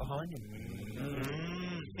back up behind him?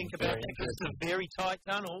 Think about that, because it's a very tight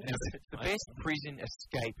tunnel. The best prison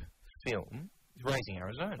escape film is Raising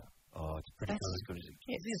Arizona. Oh, it's pretty good. As good as it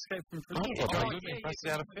gets. The Escape from Prison.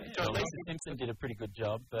 Lisa Simpson did a pretty good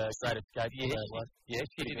job. Great Escape. Yeah,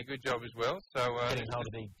 she did a good job as well. So getting hold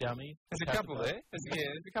of the dummies. There's a couple there. There's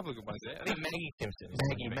a couple of good ones there. I think Maggie Simpson.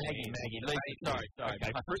 Maggie. Lisa, sorry.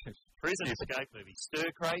 Okay. Prison Escape movie. Stir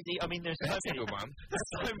Crazy. I mean, there's so many good ones.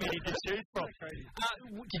 So many to choose from.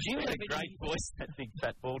 Did you have a great voice, that big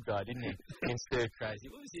fat bald guy, didn't he? In Stir Crazy.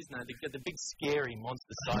 What was his name? The big scary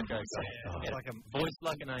monster psycho guy. Like a voice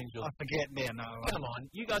like an angel. I forget now, no. Come on,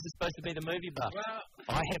 you guys are supposed to be the movie buff. Well,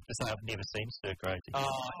 I have to say I've never seen Stir Crazy. Oh,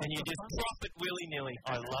 and you just drop it willy-nilly.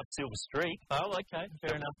 I love Silver Streak. Oh, okay,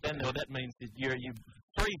 fair enough then. Well, that means that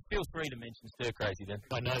feel free to mention Stir Crazy then.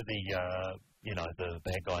 I know the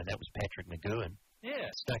bad guy, and that was Patrick McGill.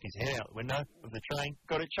 Yeah. Stuck his head out the window of the train,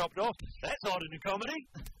 got it chopped off. That's not in a comedy.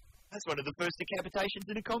 That's one of the first decapitations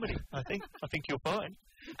in a comedy, I think you'll find.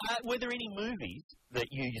 Were there any movies that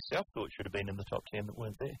you yourself thought should have been in the top 10 that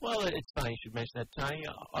weren't there? Well, it's funny you should mention that, Tony.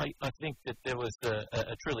 I think that there was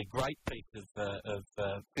a truly great piece of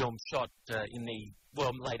film shot in the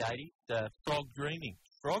late 80s, Frog Dreaming.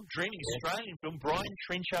 Frog Dreaming, Australian film. Brian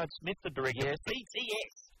Trenchard Smith, the director. Yes.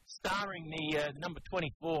 BTS. Starring the number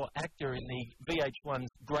 24 actor in the VH1's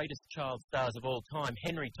greatest child stars of all time,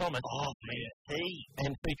 Henry Thomas. Oh, man.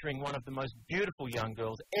 And featuring one of the most beautiful young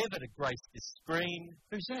girls ever to grace this screen.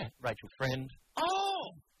 Who's that? Rachel Friend.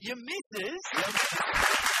 Oh, your missus?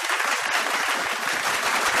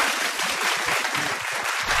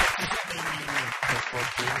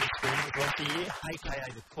 Once a year,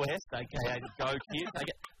 a.k.a. The Quest, a.k.a. The Go Kids.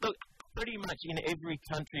 Look, pretty much in every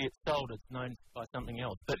country it's sold, it's known by something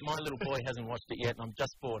else. But my little boy hasn't watched it yet, and I'm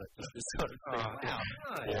just bought it. Just this sort of thing. Wow.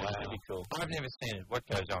 That'd be cool. I've never seen it. What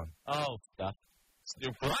goes on? Oh, stuff.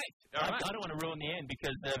 Right. I don't want to ruin the end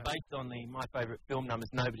because based on my favourite film numbers,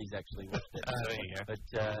 nobody's actually watched it. There you go. But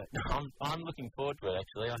I'm looking forward to it,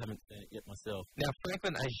 actually. I haven't seen it yet myself. Now,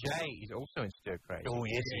 Franklin Ajay is also in Stir Crazy. Oh,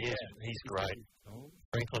 yes, he is. He's great.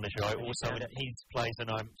 Franklin Ajay also, he plays,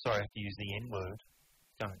 and I'm sorry I have to use the N-word.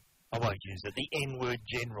 Don't. I won't use it. The N-word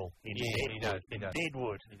general in Deadwood.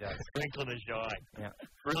 Deadwood. He does. Franklin Ajay. Yeah.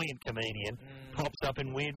 Brilliant comedian. Pops up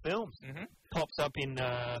in weird films. Pops up in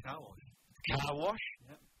Car Wash.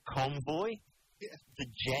 Convoy. The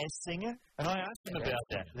Jazz Singer. And I asked him about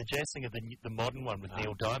that. The Jazz Singer, the modern one with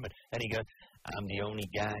Neil Diamond. And he goes, I'm the only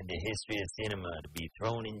guy in the history of cinema to be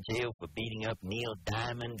thrown in jail for beating up Neil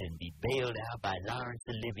Diamond and be bailed out by Laurence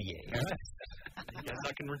Olivier. He goes,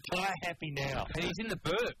 I can retire happy now. And he's in The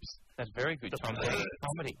Burbs. That's very good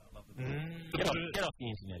comedy. Get off the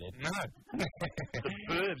internet, Ed. No. The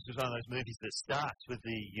Burbs was one of those movies that starts with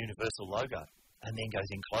the Universal logo and then goes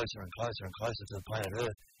in closer and closer and closer to the planet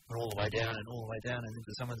Earth and all the way down and all the way down and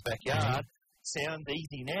into someone's backyard. Sounds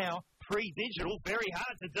easy now. Pre-digital, very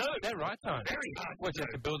hard to do. Is that right, Tony? Very hard. What, you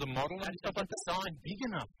have to build a model and stuff like the sign big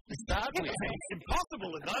enough to start with? It's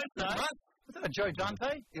impossible in those days. Was that a Joe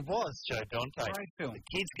Dante? It was. Joe Dante. Great film.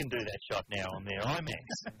 The kids can do that shot now on their IMAX.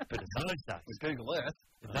 But in those days. With Google Earth.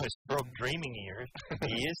 In those Frog Dreaming years.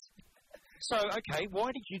 So, okay,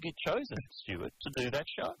 why did you get chosen, Stuart, to do that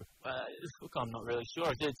show? Look, I'm not really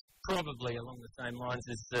sure. It's probably along the same lines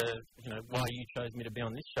as, why you chose me to be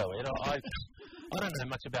on this show, Ed. I don't know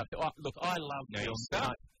much about film. Look, I love films.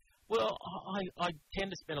 Well, I tend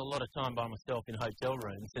to spend a lot of time by myself in hotel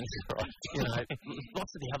rooms, and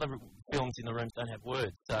lots of the other films in the rooms don't have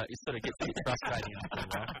words, so it sort of gets a bit frustrating after a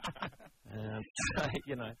while.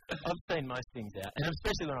 you know, I've seen most things out, and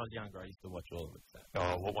especially when I was younger, I used to watch all of it. So.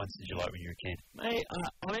 Oh, what ones did you like when you were a kid? Mate,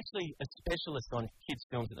 I'm actually a specialist on kids'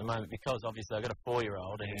 films at the moment because obviously I've got a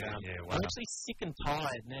 4-year-old, and wow. I'm actually sick and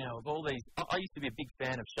tired now of all these. I used to be a big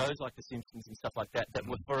fan of shows like The Simpsons and stuff like that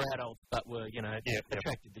were for adults but were, you know,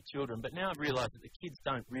 attracted to children. But now I've realised that the kids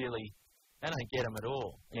don't get them at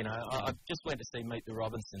all. You know, I just went to see Meet the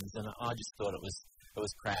Robinsons, and I just thought it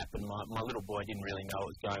was crap, and my little boy didn't really know what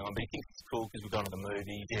was going on, but he thinks it's cool because we've gone to the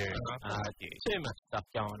movies. Too much stuff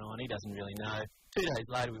going on. He doesn't really know. 2 days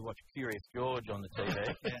later, we watched Curious George on the TV,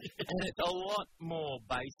 and it's a lot more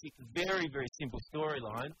basic, very, very simple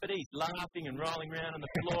storyline, but he's laughing and rolling around on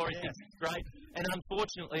the floor. He thinks it's great, and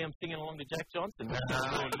unfortunately, I'm singing along to Jack Johnson. That's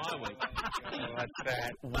ruined my week. That's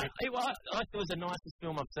bad. I thought it was the nicest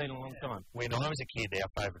film I've seen in a long time. When I was a kid,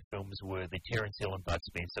 our favourite films were the Terence Hill and Bud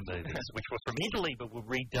Spencer movies, which were from Italy but were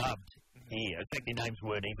redubbed here. In fact, their names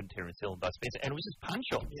weren't even Terence Hill and Bud Spencer, and it was just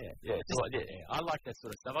punch-on. I like that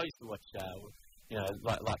sort of stuff. I used to watch, you know,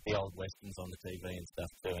 like the old westerns on the TV and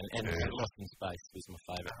stuff too, and Lost in Space was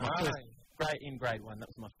my favourite. In grade 1, that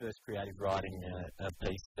was my first creative writing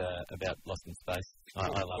piece about Lost in Space. I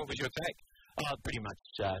loved it. What was your take? I pretty much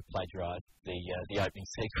plagiarised the opening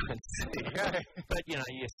sequence. But, you know,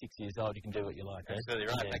 you're 6 years old, you can do what you like. Absolutely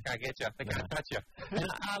right. Yeah. They can't get you. They can't touch you. And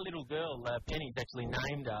our little girl, Penny's actually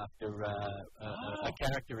named after a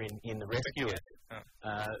character in The Rescuers.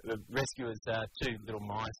 The Rescuers, 2 little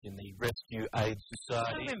mice in the Rescue Aid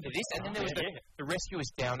Society. I remember this. And then there was the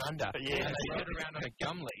Rescuers Down Under. Yeah. And they sit around on a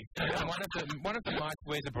gum leaf. And one of the mice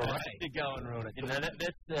wears a beret. To go and ruin it. You know,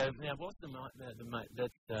 now, what's the mate?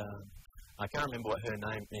 That's... I can't remember what her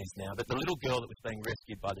name is now, but the little girl that was being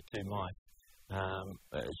rescued by the 2 mice, her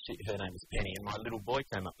name was Penny, and my little boy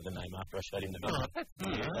came up with the name after I showed him the video.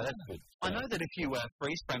 So that's good. I know that if you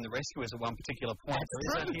freeze frame the Rescuers at one particular point, there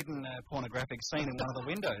is a hidden pornographic scene in one of the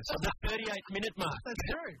windows. The 38-minute mark. That's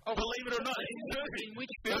true. Oh, believe it or not, in which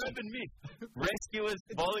film? Urban Myth. Rescuers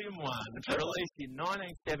Volume 1, released in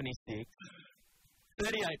 1976,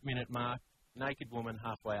 38-minute mark. Naked woman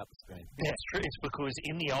halfway up the screen. That's true. It's because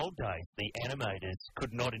in the old days, the animators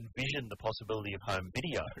could not envision the possibility of home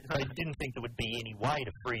video. They didn't think there would be any way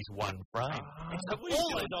to freeze one frame. So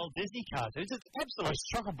all those old Disney cartoons, it's absolute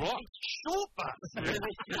chock-a-block. Short bus.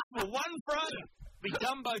 For one frame. Be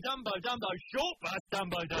Dumbo, Dumbo, Dumbo, short bus,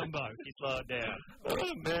 Dumbo, Dumbo. You slow it down. Oh,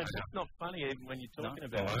 man, that's not funny even when you're talking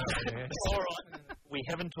about it. All right. We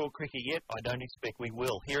haven't talked cricket yet. I don't expect we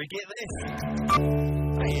will. Here, get this.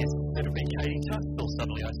 Oh, yes, that'll be Katie Tuttle.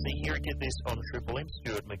 Suddenly I see. Here, get this on Triple M.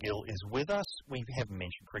 Stuart McGill is with us. We haven't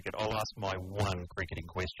mentioned cricket. I'll ask my one cricketing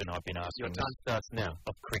question I've been asking. Your time starts now.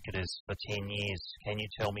 Of cricketers for 10 years. Can you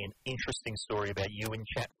tell me an interesting story about you in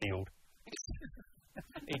Chatfield?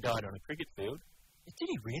 He died on a cricket field. Did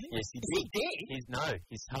he really? Yes, he did.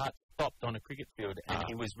 His heart stopped on a cricket field, and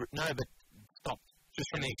he was stopped. Just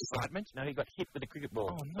from the excitement? No, he got hit with a cricket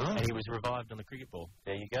ball. Oh, no. And he was revived on the cricket ball.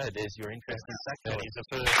 There you go. There's your interesting fact. That is the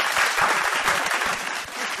first.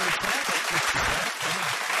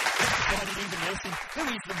 I didn't even listen. Who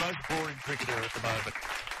is the most boring cricketer at the moment?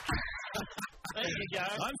 There you go.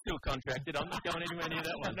 I'm still contracted. I'm not going anywhere near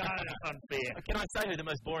that one. No, that's unfair. Can I say who the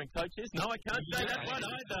most boring coach is? No, I can't say that one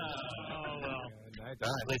either. Oh, well. No,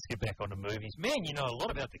 don't. Let's get back on to movies. Man, you know a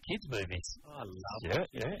lot about the kids' movies. Oh, I love it.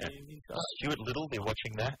 Yeah. Stuart Little, they're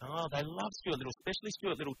watching that. Oh, they love Stuart Little, especially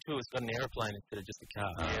Stuart Little 2 has got an aeroplane instead of just a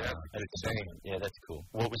car. That's cool.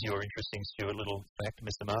 What was your interesting Stuart Little fact,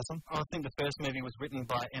 Mr. Marsden? I think the first movie was written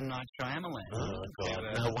by M. Night Shyamalan. Oh, God.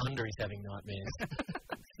 No wonder he's having nightmares.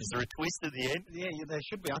 Is there a twist at the end? Yeah, there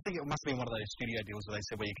should be. I think it must be one of those studio deals where they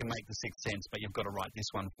said, well, you can make The Sixth Sense, but you've got to write this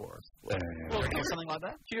one for us. Or something like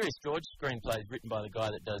that. Curious George screenplay is written by the guy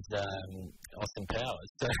that does Austin Powers.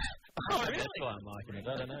 So really? That's why I'm liking it.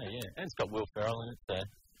 I don't know, yeah. And it's got Will Ferrell in it,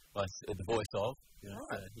 the voice of.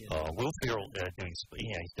 Will Ferrell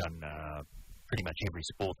he's done pretty much every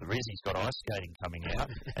sport there is. He's got ice skating coming out,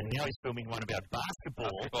 and now he's filming one about basketball.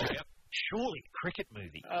 Surely a cricket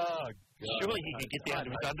movie. Oh, God. Surely he could get down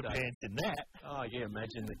to his underpants in that. Oh, yeah,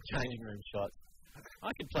 imagine the changing room shots.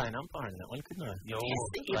 I could play an umpire in that one, couldn't I?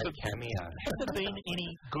 Great cameo. Have there been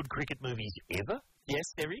any good cricket movies ever? Yes,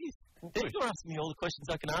 there is. You're asking me all the questions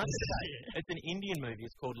I can answer. It's an Indian movie.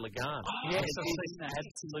 It's called Lagan. Yes, it's an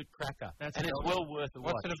absolute cracker. And it's well worth a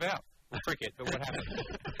watch. What's it about? Cricket, but what happened?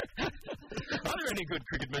 Are there any good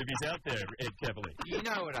cricket movies out there, Ed Cavalier? You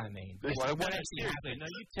know what I mean. What actually happened? No,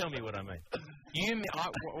 you tell me what I mean.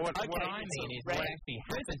 What I mean is what actually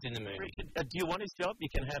happens in the movie. Do you want his job? You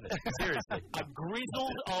can have it. Seriously. A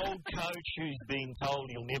grizzled old coach who's been told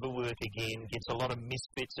he'll never work again gets a lot of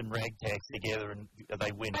misfits and ragtags together and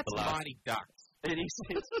they win. That's the last. Mighty Ducks. It is.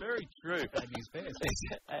 It's very true.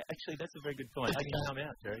 Actually, that's a very good point. Okay, I'm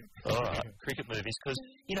out, Jerry. All right, cricket movies, because,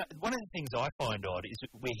 one of the things I find odd is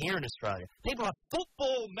we're here in Australia. People are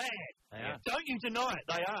football mad. They are. Don't you deny it,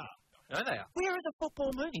 they are. No, they are. Where are the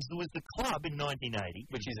football movies? There was The Club in 1980.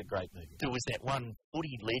 Which is a great movie. There was that one,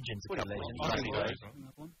 Footy Legends. Footy Legends.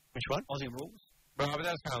 Which one? Aussie Rules. But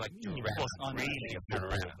that was kind of like It wasn't really a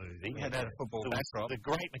football movie. We had a football There was backdrop. the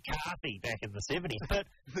Great McCarthy back in the 70s. But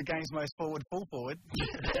The game's most forward, full forward.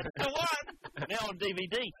 that's the one. Now on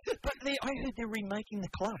DVD. But I heard they're remaking The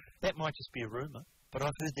Club. That might just be a rumour, but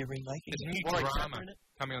I've heard they're remaking There's a it. new drama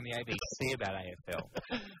coming on the ABC about AFL.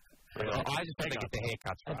 I just want to get the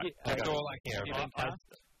haircuts right. That's all I care about.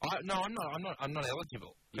 No, I'm not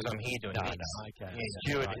eligible because I'm here doing this. Okay. Yeah,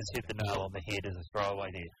 Stuart has hit the nail on the head as a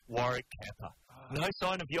throwaway there. Warwick Kappa. No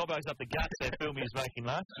sign of Yobos up the guts, that film he was making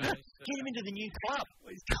last year. Get him into the new club.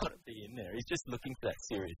 Well, he's got to be in there. He's just looking for that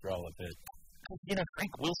serious role, I've heard.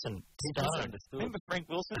 Frank Wilson, stoned. Remember Frank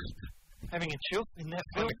Wilson having a chill in that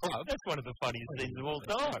film? That's one of the funniest things of all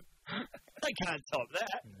time. They can't top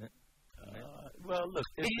that. Well, look,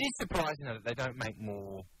 It is surprising that they don't make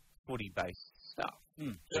more footy-based stuff.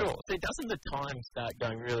 sure. So doesn't the time start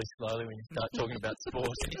going really slowly when you start talking about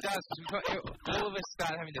sports? It does. All of us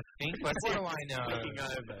start having to think. What do I know?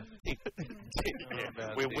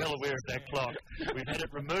 We're well aware of that clock. We've had it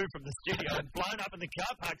removed from the studio and blown up in the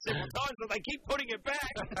car park several times, but they keep putting it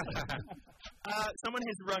back. Someone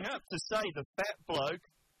has rung up to say the fat bloke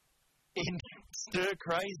in Stir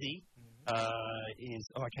Crazy is...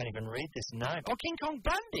 Oh, I can't even read this name. Oh, King Kong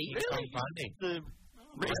Bundy. King Kong Bundy. The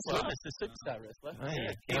wrestler. The superstar wrestler. Oh,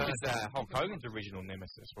 yeah. He was Hulk Hogan's original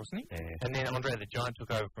nemesis, wasn't he? Yeah. And then Andre the Giant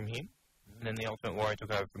took over from him. And then the Ultimate Warrior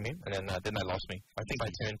took over from him. And then they lost me. I think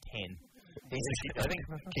they turned 10. I think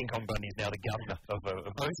King Kong Bundy is now the governor of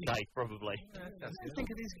a state, probably. I think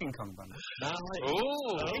it is King Kong Bundy. No,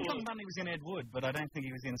 King Kong Bundy was in Ed Wood, but I don't think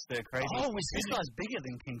he was in Stir Crazy. Oh, this guy's bigger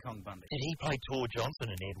than King Kong Bundy. Did he play Tor Johnson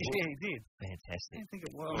in Ed Wood? Yeah, he did. Fantastic. I don't think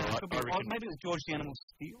it was. Maybe it was George the Animal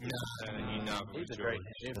Steel. He's a very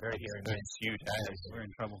hairy man. We're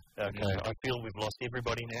in trouble. Okay, I feel we've lost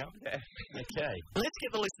everybody now. Okay. Let's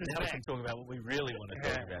get the listeners Now we back. can talk about what we really want to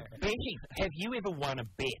talk about. Benji, have you ever won a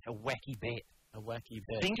bet, a wacky bet? A wacky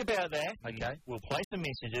bet. Think about that. Okay. We'll play some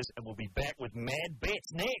messages and we'll be back with Mad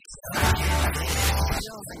Bets next.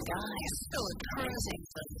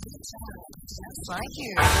 Just like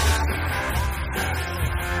you.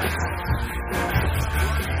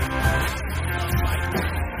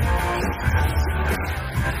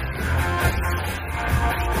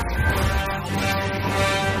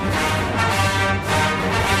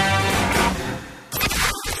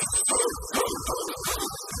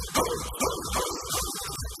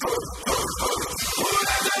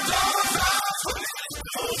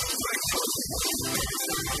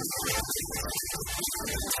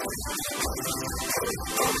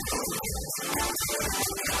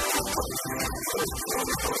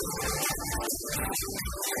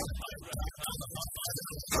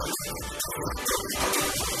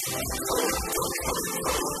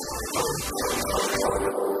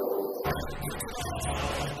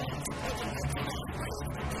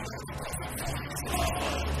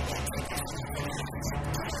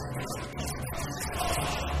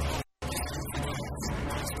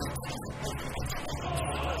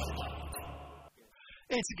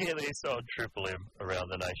 It's together on Triple M around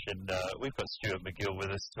the nation. We've got Stuart McGill with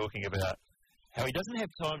us talking about how he doesn't have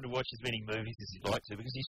time to watch as many movies as he'd like to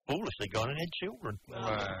because he's foolishly gone and had children.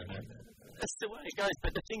 That's the way it goes.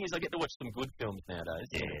 But the thing is, I get to watch some good films nowadays.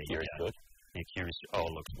 Yeah, you're good. Yeah, curious. Oh,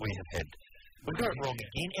 look, we've got it wrong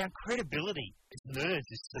again. Our credibility as nerds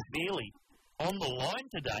is severely on the line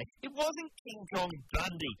today. It wasn't King Kong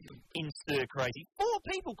Bundy in Stir Crazy. 4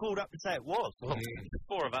 people called up to say it was. Well, the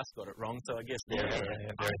 4 of us got it wrong, so I guess they're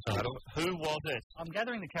entitled. Who was it? I'm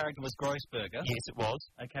gathering the character was Grossberger. Yes, it was.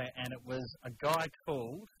 Okay, and it was a guy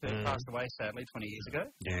called, who passed away sadly 20 years ago.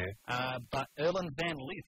 Yeah. But Erland Van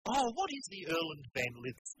Lith. Oh, what is the Erland Van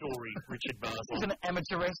Lith story, Richard He was Marsden? an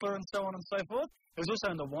amateur wrestler and so on and so forth. He was also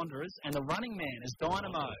in The Wanderers, and the running man is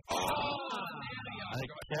Dynamo.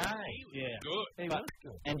 Okay. Yeah. Good.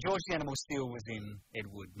 And George the Animal Steel was in Ed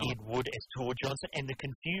Wood. Ed Wood as Tor Johnson, and the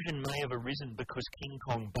confusion may have arisen because King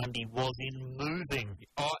Kong Bundy was in Moving.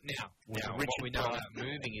 Oh, now what we know about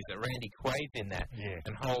Moving is that Randy Quaid's in that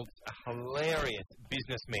and holds a hilarious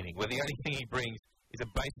business meeting where the only thing he brings is a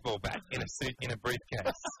baseball bat in a suit in a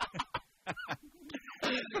briefcase.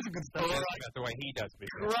 That's a good story. That's about the way he does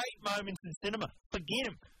business. Great moments in cinema. Forget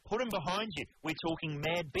him. Put them behind you. We're talking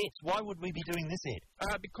mad bets. Why would we be doing this, Ed?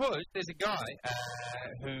 Because there's a guy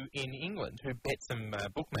who in England who bet some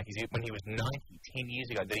bookmakers when he was 90, 10 years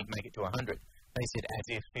ago, that he'd make it to 100. They said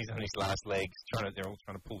as if he's on his last legs, they're all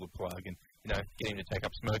trying to pull the plug and, get him to take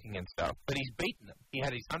up smoking and stuff. But he's beaten them. He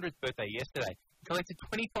had his 100th birthday yesterday. He collected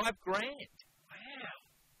 25 grand.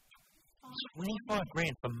 25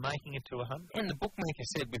 grand for making it to 100. And the bookmaker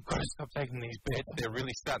said, we've got to stop taking these bets. They're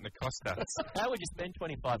really starting to cost us. How would you spend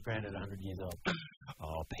 25 grand at 100 years old?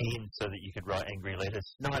 Oh, pen so that you could write angry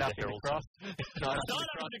letters. Night up in the cross. Night up in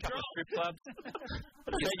the cross. Couple of strip clubs.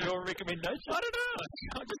 Is that your recommendation? I don't know.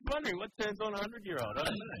 I'm just wondering what turns on a 100-year-old. I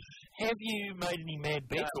don't know. Have you made any mad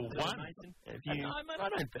bets or won? No, I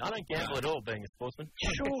don't gamble at all, being a sportsman.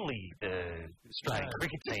 Surely the Australian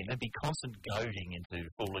cricket team, there'd be constant goading into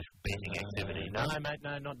foolish betting activity. No, mate,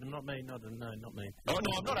 no, not me. Not me. Oh,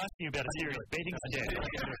 no, I'm not asking you about a serious betting scam.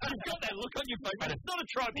 You've got that look on your face, but it's not a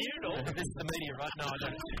tribunal. This is the media, right? No, I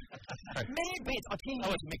don't. Mad bets. I tell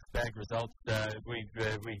you. It's mixed bag results. We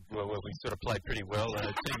sort of played pretty well.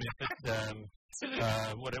 Team effort.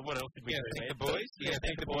 What else did we do? Thank the boys. Yeah,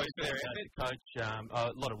 thank the boys for their effort. Coach,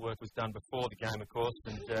 a lot of work was done before the game, of course,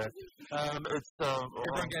 and everyone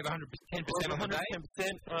gave 110% on the day.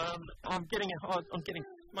 110%. I'm getting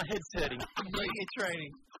my head's hurting. Media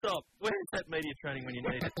training. Stop. Where is that media training when you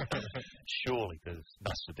need it? Surely there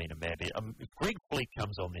must have been a mad bet. If Greg Fleet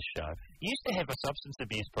comes on this show, he used to have a substance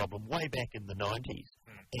abuse problem way back in the 90s,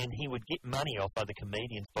 and he would get money off other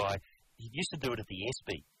comedians he used to do it at the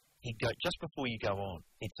ESPY. He'd go, just before you go on,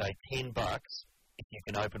 he'd say $10 if you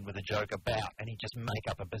can open with a joke about, and he'd just make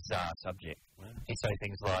up a bizarre subject. Wow. He'd say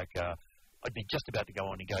things like, I'd be just about to go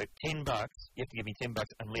on, he'd go, $10, you have to give me $10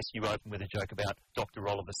 unless you open with a joke about Dr.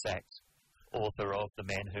 Oliver Sacks, author of The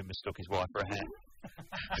Man Who Mistook His Wife for a Hat.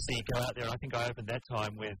 So you go out there, and I think I opened that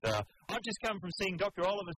time with, I've just come from seeing Dr.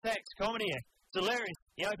 Oliver Sacks comedy act. It's hilarious.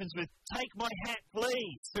 He opens with, take my hat,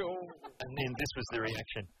 please. And then this was the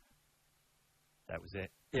reaction. That was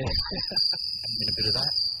it. Yeah. And then a bit of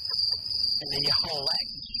that. And then you whole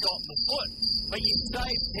act shot in the foot. But you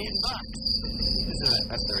saved $10.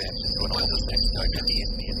 That's the reaction to an Oliver Sacks joke at the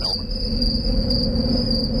ESPY in Melbourne.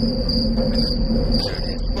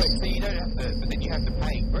 Wait, so you don't have to, but then you have to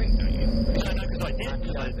pay Greg, don't you? No, because I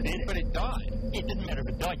did. But it died. It didn't matter if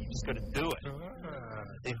it died, you just got to do it.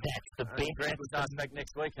 That's the best. Grant will start back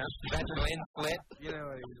next week, huh? That's Glenn Flett. You know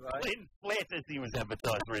what he was like. Glenn Flett, as he was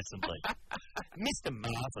advertised recently. Mr.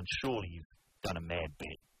 Marsden, surely you've done a mad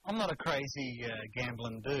bet. I'm not a crazy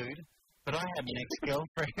gambling dude, but I had an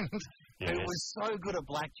ex-girlfriend who was so good at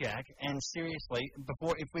blackjack, and seriously,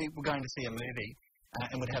 if we were going to see a movie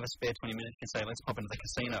and would have a spare 20 minutes, she'd say, let's pop into the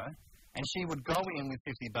casino. And she would go in with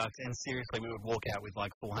 $50, and seriously, we would walk out with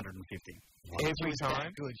like $450. Every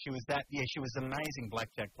time? Good. She was an amazing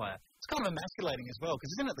blackjack player. It's kind of emasculating as well,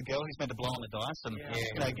 because isn't it the girl who's meant to blow on the dice and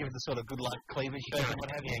give the sort of good luck cleavage shake and what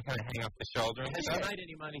have you? Kind of hang off the shoulder. Has she made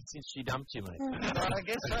any money since she dumped you, mate? I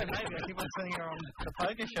guess so, maybe. I keep on seeing her on the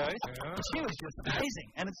poker shows. But she was just amazing.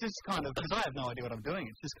 And it's just kind of, because I have no idea what I'm doing,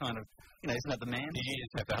 it's just kind of, isn't that the man? Did you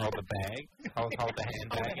just have to hold the bag? Hold the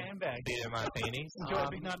handbag? Hold the handbag. Beer martinis? Enjoy a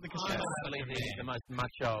big night at the casino. I believe he's the most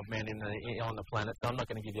macho man on the planet, so I'm not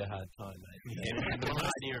going to give you a hard time, mate. The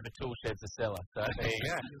idea of a tool shed's a cellar. So there you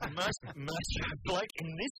go. The most macho bloke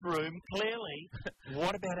in this room, clearly.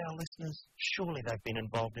 What about our listeners? Surely they've been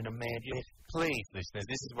involved in a mad bet. Please, listeners,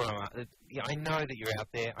 this is what I know that you're out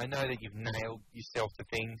there. I know that you've nailed yourself to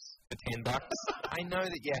things for $10. I know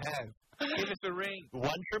that you have. Give us a ring.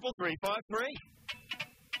 1-333-5-3.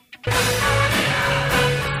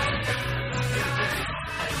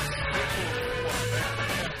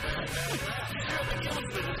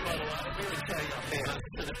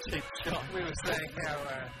 We were saying how,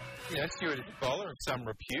 Stuart is a bowler of some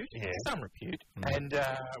repute. Yeah. Some repute. And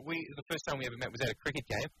the first time we ever met was at a cricket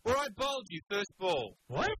game where I bowled you first ball.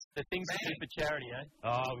 What? The things you do for charity, eh?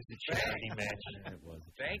 Oh, it was a charity match. It was.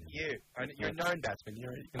 Thank you. You're a known batsman.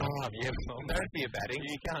 I'm known for your batting.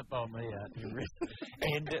 You can't bowl me out.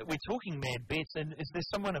 And we're talking mad bets, and is there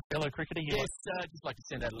someone, a fellow cricketer? Yes, I'd just like to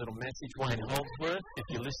send out a little message. Wayne Holdsworth, if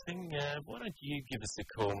you're listening, why don't you give us a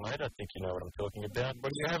call, mate? I think you know what I'm talking about. What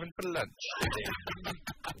are you having for lunch?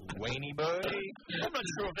 Wayne boy. I'm not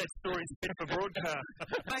sure if that story's fit for broadcast.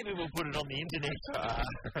 Maybe we'll put it on the internet.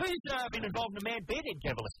 Who's been involved in a mad bet, Ed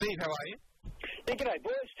Cavalier? Steve, how are you? Yeah, g'day,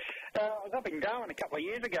 boys. I was up in Darwin a couple of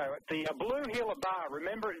years ago at the Blue Hill Bar.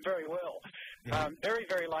 Remember it very well. Very,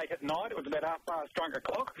 very late at night. It was about 1:30.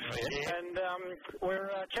 Oh, yes. And we're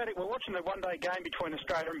chatting. We're watching the one-day game between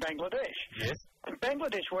Australia and Bangladesh. Yes. And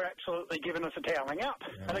Bangladesh were absolutely giving us a toweling up.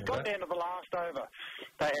 And it got down to the last over.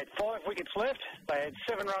 They had 5 wickets left. They had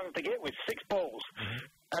 7 runs to get with 6 balls.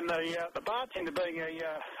 And the bartender, being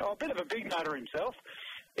a bit of a big noter himself,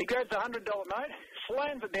 he grabs a $100 note,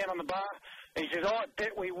 slams it down on the bar, and he says, I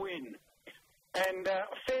bet we win. And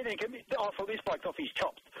fair dinkum, I thought this bloke's off his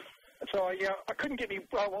chops. So I couldn't get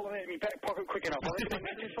my wallet out of my back pocket quick enough. I had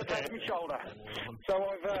to just put that on my shoulder. So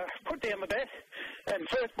I've put down the bet, and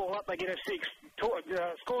first ball up, they get a 6.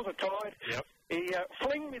 Scores are tied. Yep. He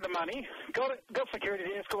flinged me the money, got security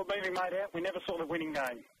there, escort me and mate out. We never saw the winning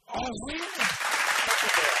game. Oh, really?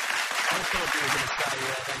 I thought you were going to say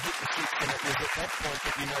they hit the 6 and it was at that point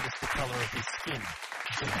that you noticed the colour of his skin.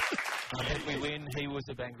 I bet we win. He was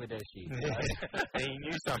a Bangladeshi. He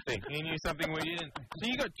knew something. He knew something we didn't. So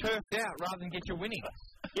you got turfed out rather than get your winnings.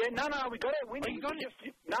 Yeah, no, we got our winning. Oh, you got it?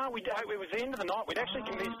 It was the end of the night. We'd actually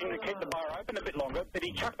convinced him to keep the bar open a bit longer, but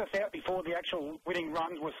he chucked us out before the actual winning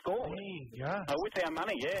runs were scored. Yeah. With our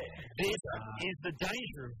money, yeah. This is the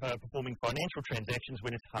danger of performing financial transactions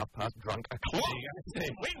when it's 5:30 drunk o'clock.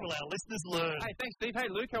 When will our listeners learn? Hey, thanks, Steve. Hey,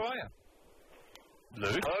 Luke, how are you?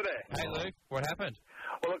 Luke? Hello there. Hey, Luke. What happened?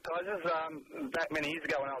 Well, look, guys, this is back many years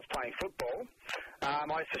ago when I was playing football. I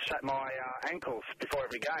used to shut my ankles before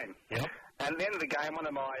every game. Yep. And at the end of the game, one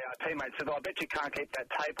of my teammates said, I bet you can't keep that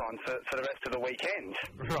tape on for the rest of the weekend.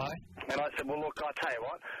 Right. And I said, well, look, I'll tell you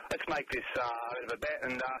what, let's make this a bit of a bet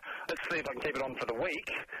and let's see if I can keep it on for the week.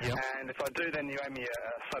 Yep. And if I do, then you owe me a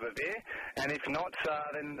slab of beer. And if not,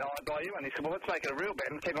 then I'll buy you. And he said, well, let's make it a real bet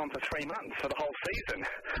and keep it on for 3 months, for the whole season.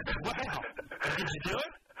 Wow. Did you do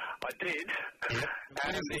it? I did. Yep.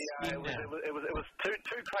 And it was two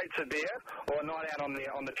crates of beer or a night out on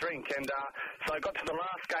the drink. And so I got to the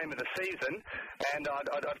last game of the season, and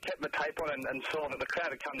I'd kept the tape on and saw that the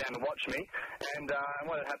crowd had come down to watch me. And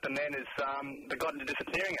what had happened then is they got into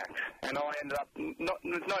disappearing acts, and I ended up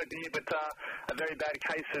with no beer, but a very bad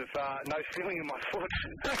case of no feeling in my foot.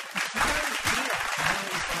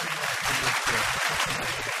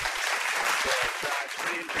 It's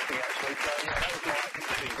pretty interesting, actually. So, yeah, that was my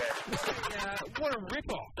interesting bet. What a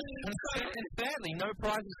rip-off. And sadly, no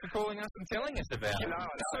prizes for calling us and telling us about it.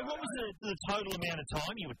 So what was the total amount of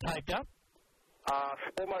time you were taped up?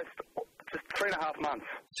 Almost just 3.5 months.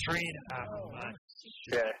 3.5 months.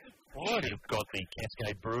 Yeah. What you've got the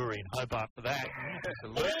Cascade Brewery in Hobart for that.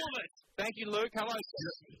 All of it. Thank you, Luke. Hello,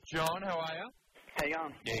 John. How are you? How you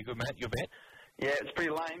going? Yeah, good, Matt. Your bet? Yeah, it's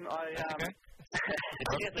pretty lame. Okay.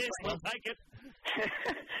 Get this, we'll take it.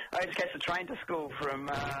 I just catch the train to school from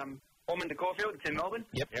Ormond to Caulfield. It's in Melbourne.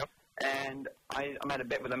 Yep. And I made a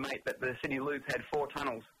bet with a mate that the city loop had 4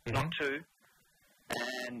 tunnels, not 2.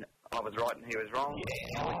 And I was right and he was wrong.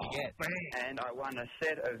 Yeah, what did you get? And I won a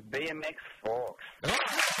set of BMX forks.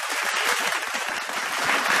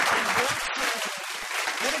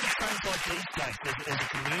 What are the trains like these days? As a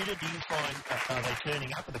commuter, do you find, are they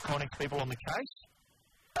turning up? Are the Connex people on the case?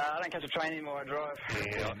 I don't catch a train anymore, I drive.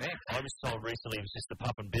 Yeah, I was told recently it was just the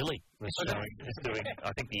Pup and Billy was doing,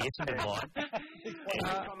 I think, the Essendon line.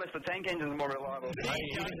 Thomas, the tank engine's more reliable. Thank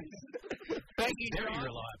you, Very John.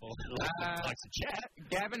 reliable. Likes to chat.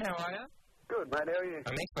 Gavin, how are you? Good, mate. How are you?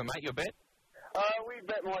 I'm excellent, mate. Your bet? We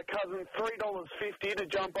bet my cousin $3.50 to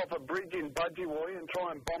jump off a bridge in Budgewoi and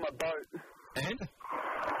try and bomb a boat. And?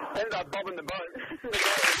 Ended up bombing the boat.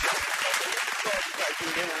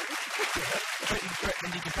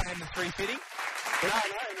 And did you pay him the $3.50? No,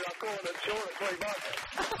 ended up calling it short at $3.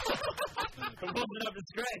 It wasn't up to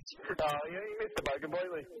scratch. Oh, yeah, you missed the boat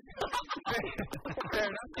completely. Fair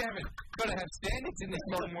enough, Gavin. Got to have standards in this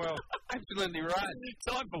modern world. Absolutely right.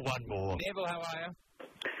 Time for one more. Neville, how are you?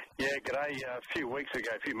 Yeah, g'day. A few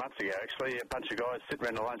months ago, actually, a bunch of guys sitting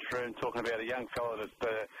around the lunchroom talking about a young fella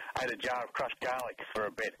that ate a jar of crushed garlic for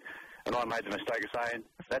a bet. And I made the mistake of saying,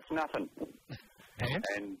 that's nothing.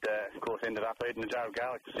 And, of course, ended up eating a jar of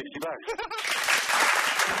garlic for $60.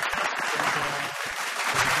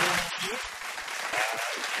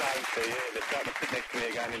 They're starting to sit next to me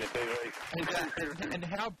again in the TV. And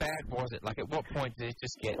how bad was it? Like, at what point did it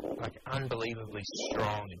just get, like, unbelievably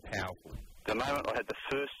strong and powerful? The moment I had the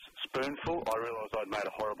first spoonful, I realised I'd made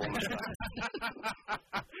a horrible mistake.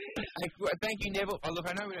 Thank you, Neville. Oh, look,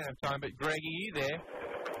 I know we don't have time, but Greg, are you there?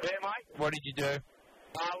 Yeah, mate. What did you do?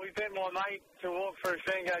 We bet my mate to walk through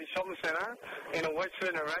Sandgate Shopping Centre in a wetsuit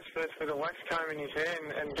and a rash vest with a wax comb in his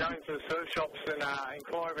hand and go into the surf shops and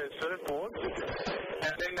inquire about surfboards.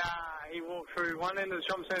 And then he walked through one end of the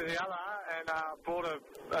shopping centre to the other and bought a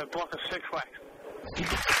block of Six Wax.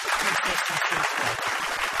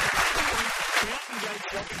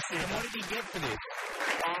 What did he get for this?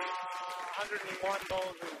 $101.50.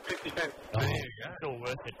 There you go. It's all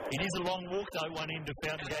worth it. It is a long walk, though, one end of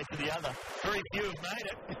Fountain Gate to the other. Very few have made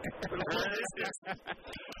it.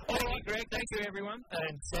 All right, Greg. Thank you, everyone.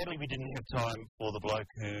 And sadly, we didn't have time for the bloke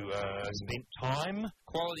who spent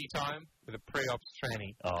quality time, with a pre-ops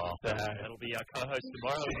tranny. Oh, that'll be our co-host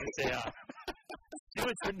tomorrow in this hour.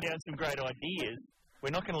 Stuart's written down some great ideas. We're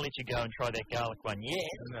not going to let you go and try that garlic one yet,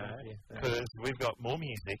 because we've got more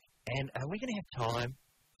music. And are we going to have time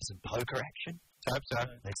for some poker action? Hope so.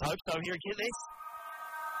 Let's hope so. Here, get this.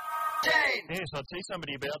 Jane! Yes, I'll see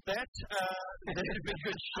somebody about that. This would be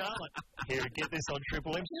good, Charlotte. Here, get this on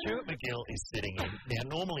Triple M. Stuart McGill is sitting in. Now,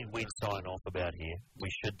 normally we'd sign off about here. We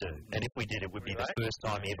should do. And if we did, it would be the first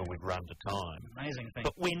time ever we've run to time. Amazing thing.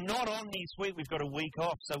 But we're not on this week. We've got a week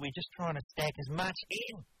off, so we're just trying to stack as much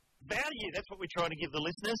in. Value. That's what we're trying to give the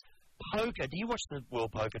listeners. Poker. Do you watch the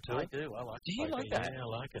World Poker Tour? I do. I like Do you poker, like that? Yeah, I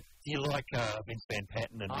like it. Do you like Vince Van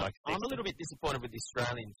Patten and like? I'm a little bit disappointed with the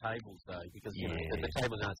Australian tables though, because you know, the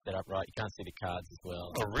tables aren't set up right. You can't see the cards as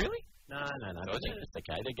well. Oh, really? No. It's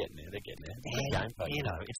okay. They're getting there. They're getting there. And, you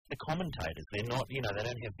know, it's the commentators. They're not, you know, they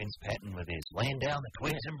don't have Vince Patten with his laying down the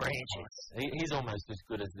twigs and branches. He's almost as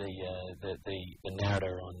good as the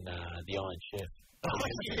narrator on The Iron Chef. Oh,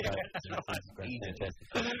 yeah. Fantastic.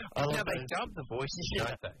 Now they dub the voices,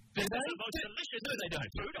 don't they? Do they? The most delicious. No, they don't.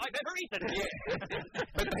 Food I've ever eaten. Yeah.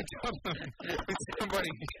 But they dub them with somebody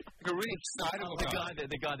really excitable. The guy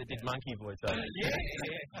that did Monkey voice over. Yeah.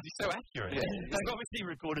 He's so accurate. Yeah. They've obviously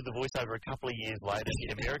recorded the voiceover a couple of years later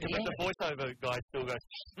in America, but the voiceover guy still goes,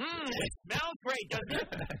 it smells great, doesn't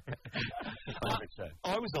it?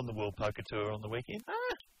 I was on the World Poker Tour on the weekend.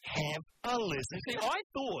 Have a listen. See, I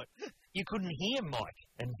thought you couldn't hear Mike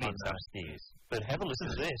and Vince upstairs, but have a listen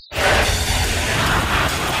to this.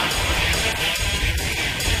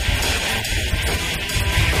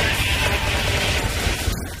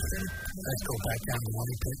 Let's go back down to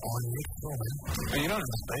money pit on Nick Roman. You don't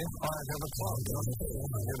understand. I have a club. I have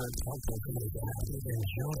a club. And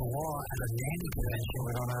show the law at a nanny convention.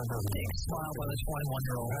 We don't have a Nick smile with a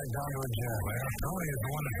 21-year-old. Down to a jail. Well, Tony is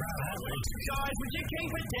the one that's not happy. Guys, would you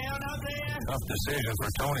keep it down up there? Tough decision for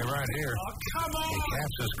Tony right here. Oh, come on. He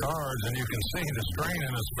caps his cards, and you can see the strain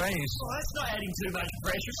in his face. Well, that's not adding too much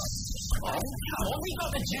pressure. Oh, come on. We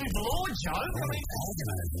got the Jude Law, Joe.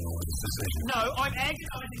 Agonizing over this decision. No, I'm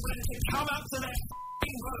agonizing when it come up to that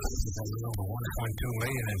f***ing vote. Over $1.2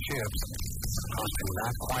 million in chips. Costing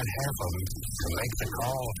not quite half of him to make the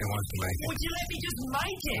call if he wants to make it. Would you let me just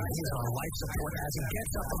make it? He's on life support as he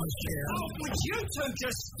gets up on his chair. Oh, would you two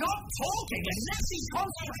just stop talking and let me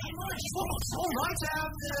concentrate on it? All right,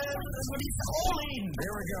 all in.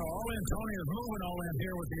 Here we go. All in. Tony is moving all in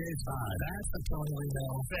here with the ace high. That's the Tony we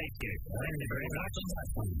know. Thank you. Thank you very much.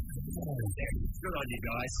 Good on you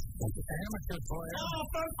guys. Amateur player. Oh,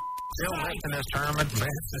 for Still making this tournament. Man,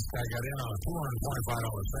 this guy got in on a $225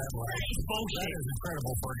 satellite. bullshit. That is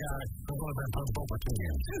incredible for a guy who's only been pumped over 2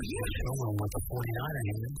 years. 2 years? Going with the 49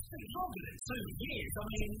 in him. Longer than 2 years. I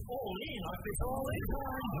mean, all in. It's all in.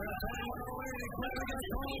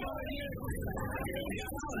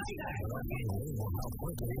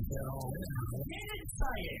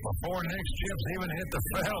 Before next chips even hit the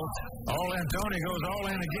felt, All in Tony goes all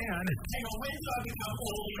in again. Hang on, when did I become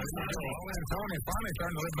all in? All in Tony finally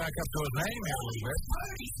starting to live back up to his name here a little bit.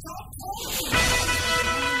 Tony, stop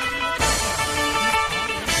talking!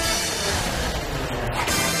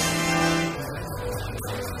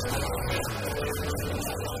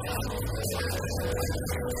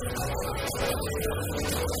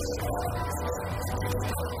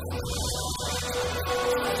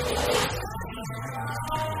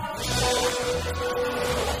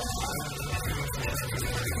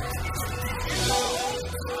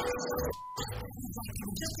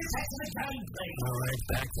 All right,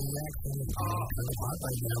 back to the action.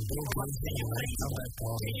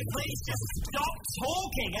 Can you please just stop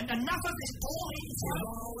talking and enough of this all in?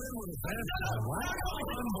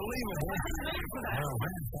 Unbelievable. Oh,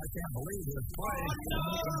 man, I can't believe this play.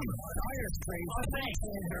 Tire's crazy.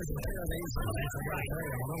 There's a pair of these. A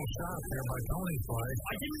little shot there by Tony's play.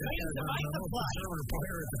 I didn't mean to make the play. Conservative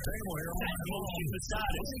player at the table here. At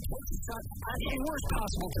the worst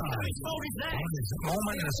possible time. Whose fault is that? The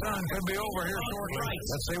moment in the sun could be over here shortly.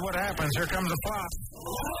 Let's see what happens. Here comes the flop.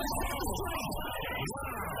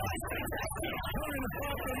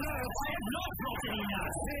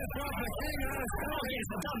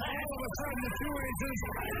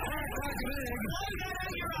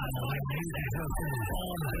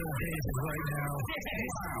 chances right now.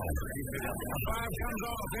 Wow. A 5 comes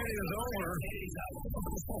off, it is over.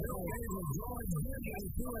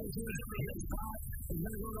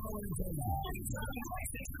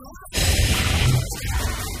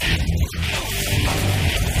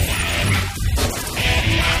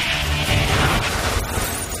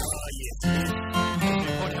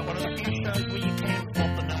 Point out one of the few shows where you can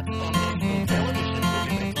flop the nuts on national television. We'll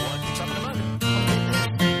be back to watch some in a moment.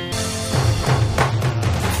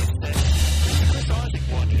 Chris Isaac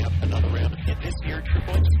winding up another round of hit this year at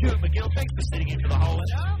Triple H. Stuart McGill, thanks for sitting in for the whole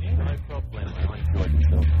hour. No problem. I enjoyed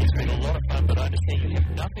myself. It's been a lot of fun, but I understand you have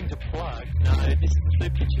nothing to plug. No, this is the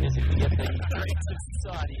pitching as if we get the dreams of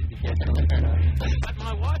society together. But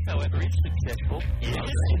my wife, however, is successful. Yes.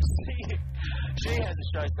 She has a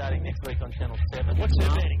show starting next week on Channel 7. What's her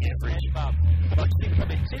batting average?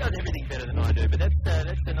 She does everything better than I do, but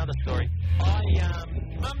that's another story.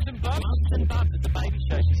 Mums and Bubs, it's a baby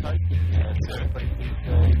show she's hosting. So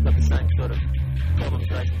everybody's got the same sort of problems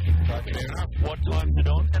relationship as I do. Fair enough. What time's it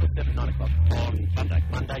on? Channel 7, 9 o'clock. On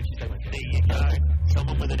Monday, Tuesday, Wednesday. There you go.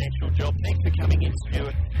 Someone with an actual job. Thanks for coming in,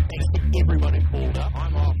 Stuart. Thanks to everyone who called up.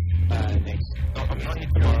 I'm off next. I'm not here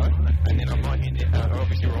tomorrow, and then I'm not here.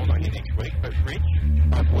 Obviously, we're all not here next week. But Rich,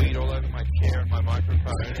 I've weed all over my chair and my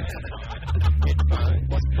microphone, headphones.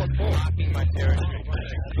 What's for? Marking my territory.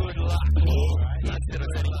 Good luck. That's it.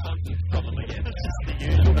 I've had something problem again. It's just the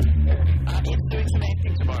usual. It's doing some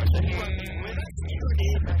acting tomorrow, so he won't be with us.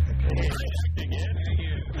 Acting, yeah.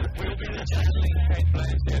 We'll be the channeling Kate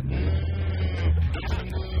Blanchett.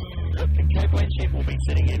 Kate Blanchett will be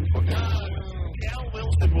sitting in for Cal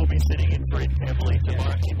Wilson will be sitting in for Ed Pamela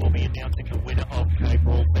tomorrow. He will be announcing the winner of Cape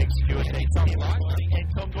Brawl. Thanks, Stuart. And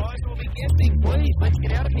Tom Gleiser will be guesting. Please, let's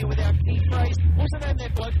get out of here with our key phrase. What's the name of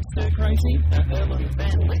that bloke from Stir Crazy? Erlen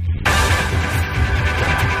Van Lick.